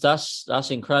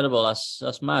 That's incredible.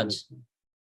 That's mad.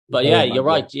 But yeah, you're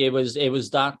right. It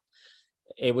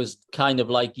was kind of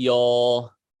like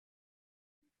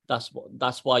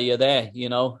that's why you're there, you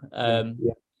know.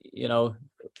 You know,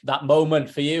 that moment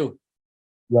for you.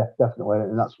 Yeah, definitely.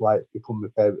 And that's why it's become my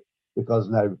favourite, because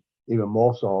now even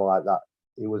more so like that,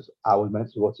 I was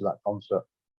meant to go to that concert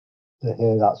to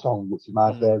hear that song, which is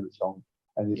my favourite song.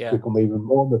 And it's become even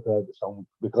more my favourite song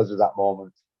because of that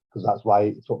moment. Because that's why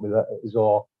it took me there.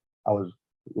 I was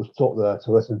took there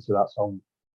to listen to that song.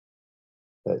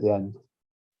 at the end.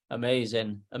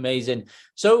 Amazing.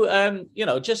 So,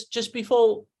 just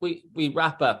before we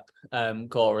wrap up,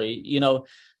 Corey,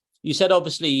 you said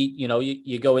obviously,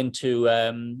 you go into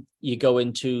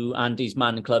Andy's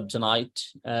Man Club tonight.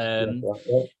 Yeah.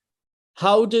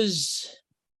 How does,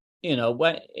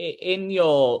 when in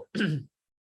your,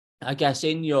 I guess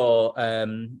in your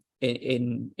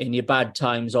in your bad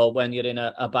times, or when you're in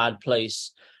a bad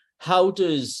place, how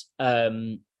does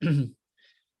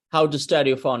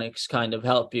Stereophonics kind of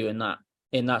help you in that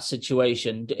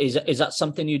situation? Is that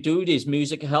something you do? Does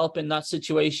music help in that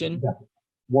situation? Yeah,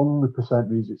 100%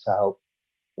 music to help.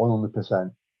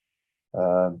 100%.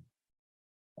 And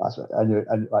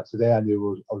like today, I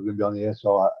knew I was going to be on here,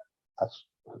 so I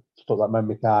stuck that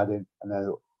memory card in, and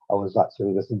then I was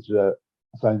actually listening to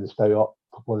I found a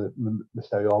couple of the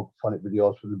Stereophonic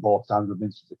videos from the both times I've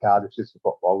been to the Cardiff City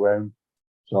football ground.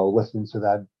 So listening to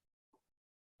them.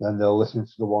 Then they'll listen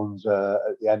to the ones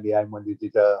at the MEN when they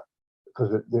did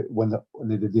because when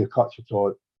they did the Okocha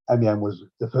tour, MEN was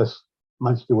the first.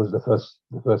 Manchester was the first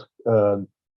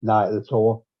night of the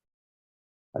tour,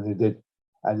 and he's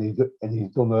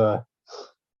done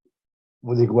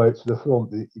when they go out to the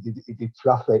front, he did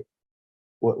Traffic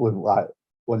with like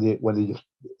when they just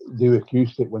do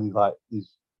acoustic when he's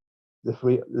the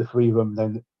three of them,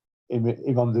 then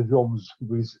him on the drums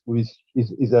with his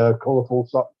colourful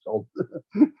socks on.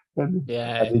 and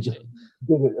he just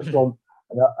did it at the front.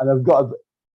 And I've got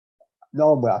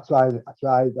normally I try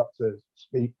not to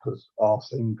speak or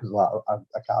sing because like I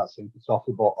can't sing for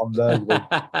Sophie, but I'm there.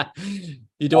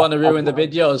 You don't want to ruin the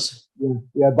videos.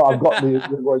 Yeah, but I've got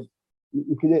the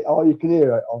you can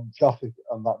hear it on Traffic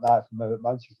on that night from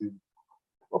Manchester.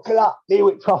 Look at that, me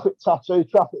with Traffic tattoo,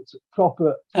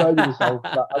 proper throwing himself.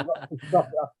 I've got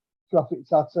Traffic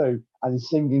tattoo, and he's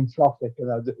singing Traffic, and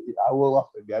I will laugh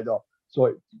at me. So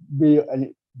it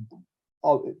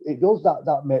does that.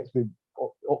 That makes me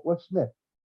uplifts me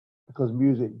because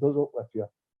music does uplift you.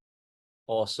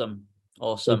 Awesome.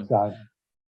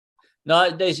 No,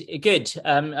 there's good.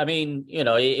 I mean,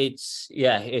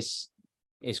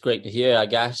 it's great to hear, I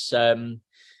guess. And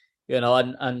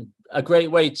a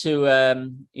great way to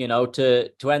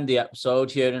to end the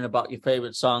episode, hearing about your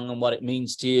favorite song and what it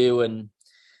means to you, and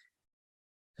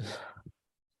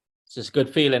it's just a good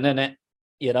feeling, isn't it?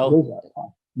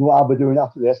 What I'll be doing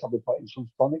after this, I'll be putting some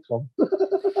Phonics on.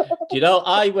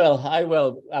 I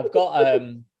will. I've got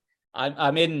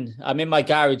I'm in my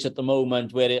garage at the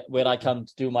moment where I come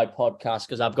to do my podcast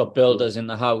because I've got builders in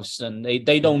the house and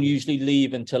they don't usually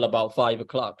leave until about 5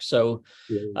 o'clock. So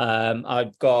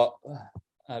I've got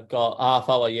half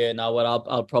hour here now where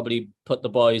I'll probably put the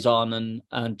boys on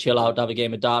and chill out, have a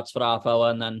game of darts for half hour,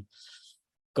 and then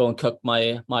go and cook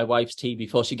my wife's tea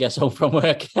before she gets home from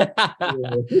work.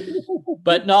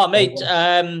 But no, mate,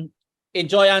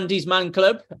 enjoy Andy's Man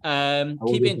Club.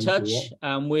 Keep in touch,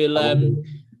 and we'll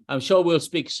I'm sure we'll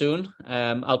speak soon.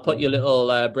 I'll put your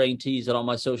little brain teaser on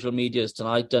my social medias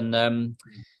tonight, and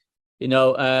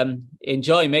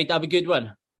enjoy, mate. Have a good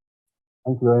one.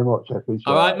 Thank you very much. I appreciate it.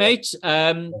 All right, mate.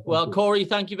 Well, Corey,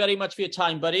 thank you very much for your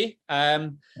time, buddy.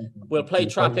 We'll play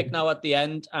Traffic now at the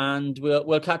end, and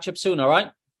we'll catch up soon. All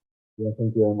right. Yeah,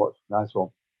 thank you very much. Nice one.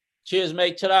 Cheers,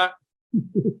 mate. Ta-da.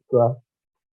 Bye.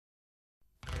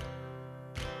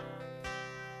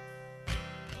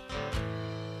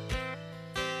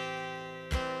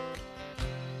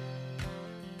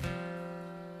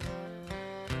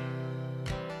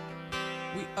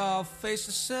 We all face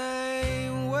the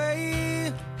same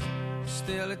way,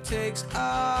 still it takes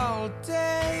all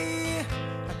day.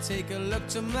 I take a look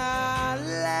to my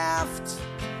left,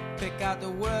 pick out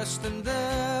the worst and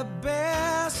the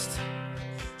best.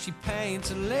 She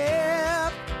paints a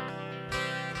lip,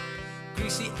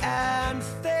 greasy and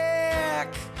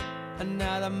thick,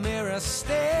 another mirror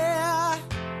stare,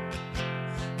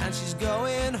 and she's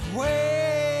going where?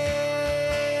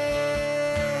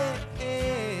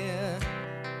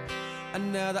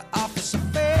 Another office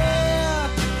affair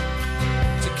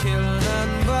to kill an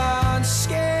unborn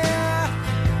scare.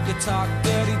 You talk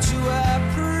dirty to a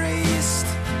priest,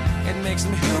 it makes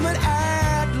him human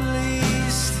at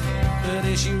least. But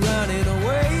is she running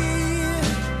away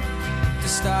to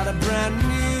start a brand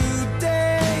new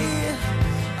day?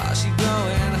 Or she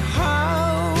going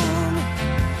home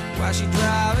while she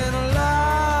driving along?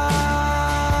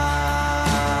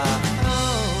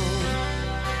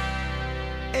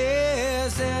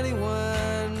 Is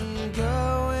anyone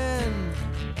going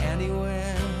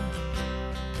anywhere?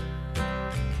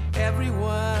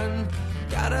 Everyone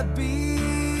gotta be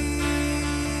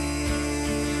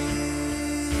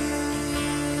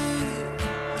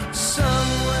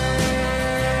somewhere.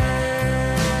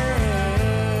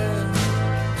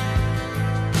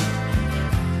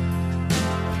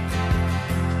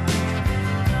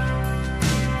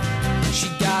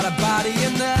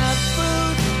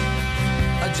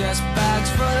 just bags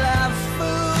full of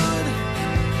food.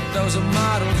 Those are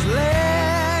models'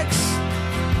 legs,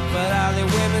 but are they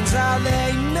women's, are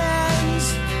they men's?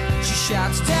 She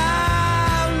shouts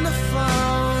down the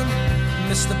phone,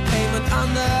 missed the payment on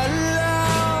the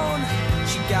loan.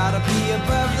 She gotta be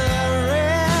above the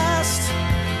rest,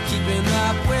 keeping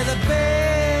up with the best.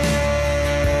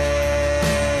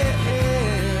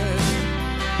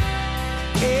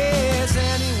 Is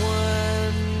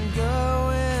anyone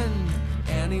going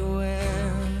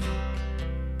anywhere?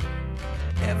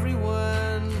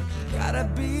 Everyone gotta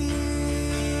be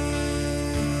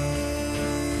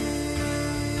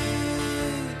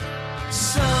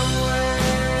somewhere.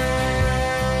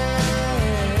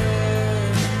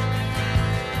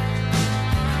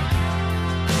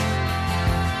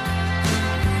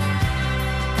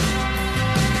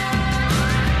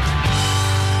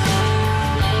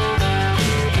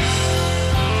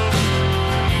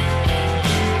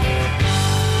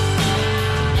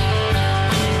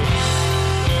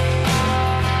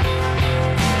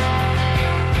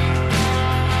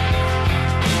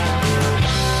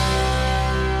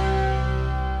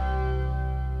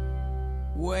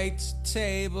 Wait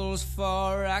tables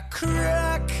for a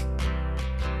crook.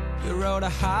 You wrote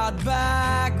a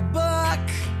hardback book.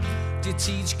 Do you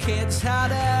teach kids how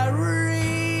to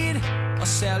read, or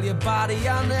sell your body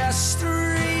on the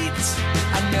street?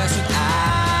 A nurse with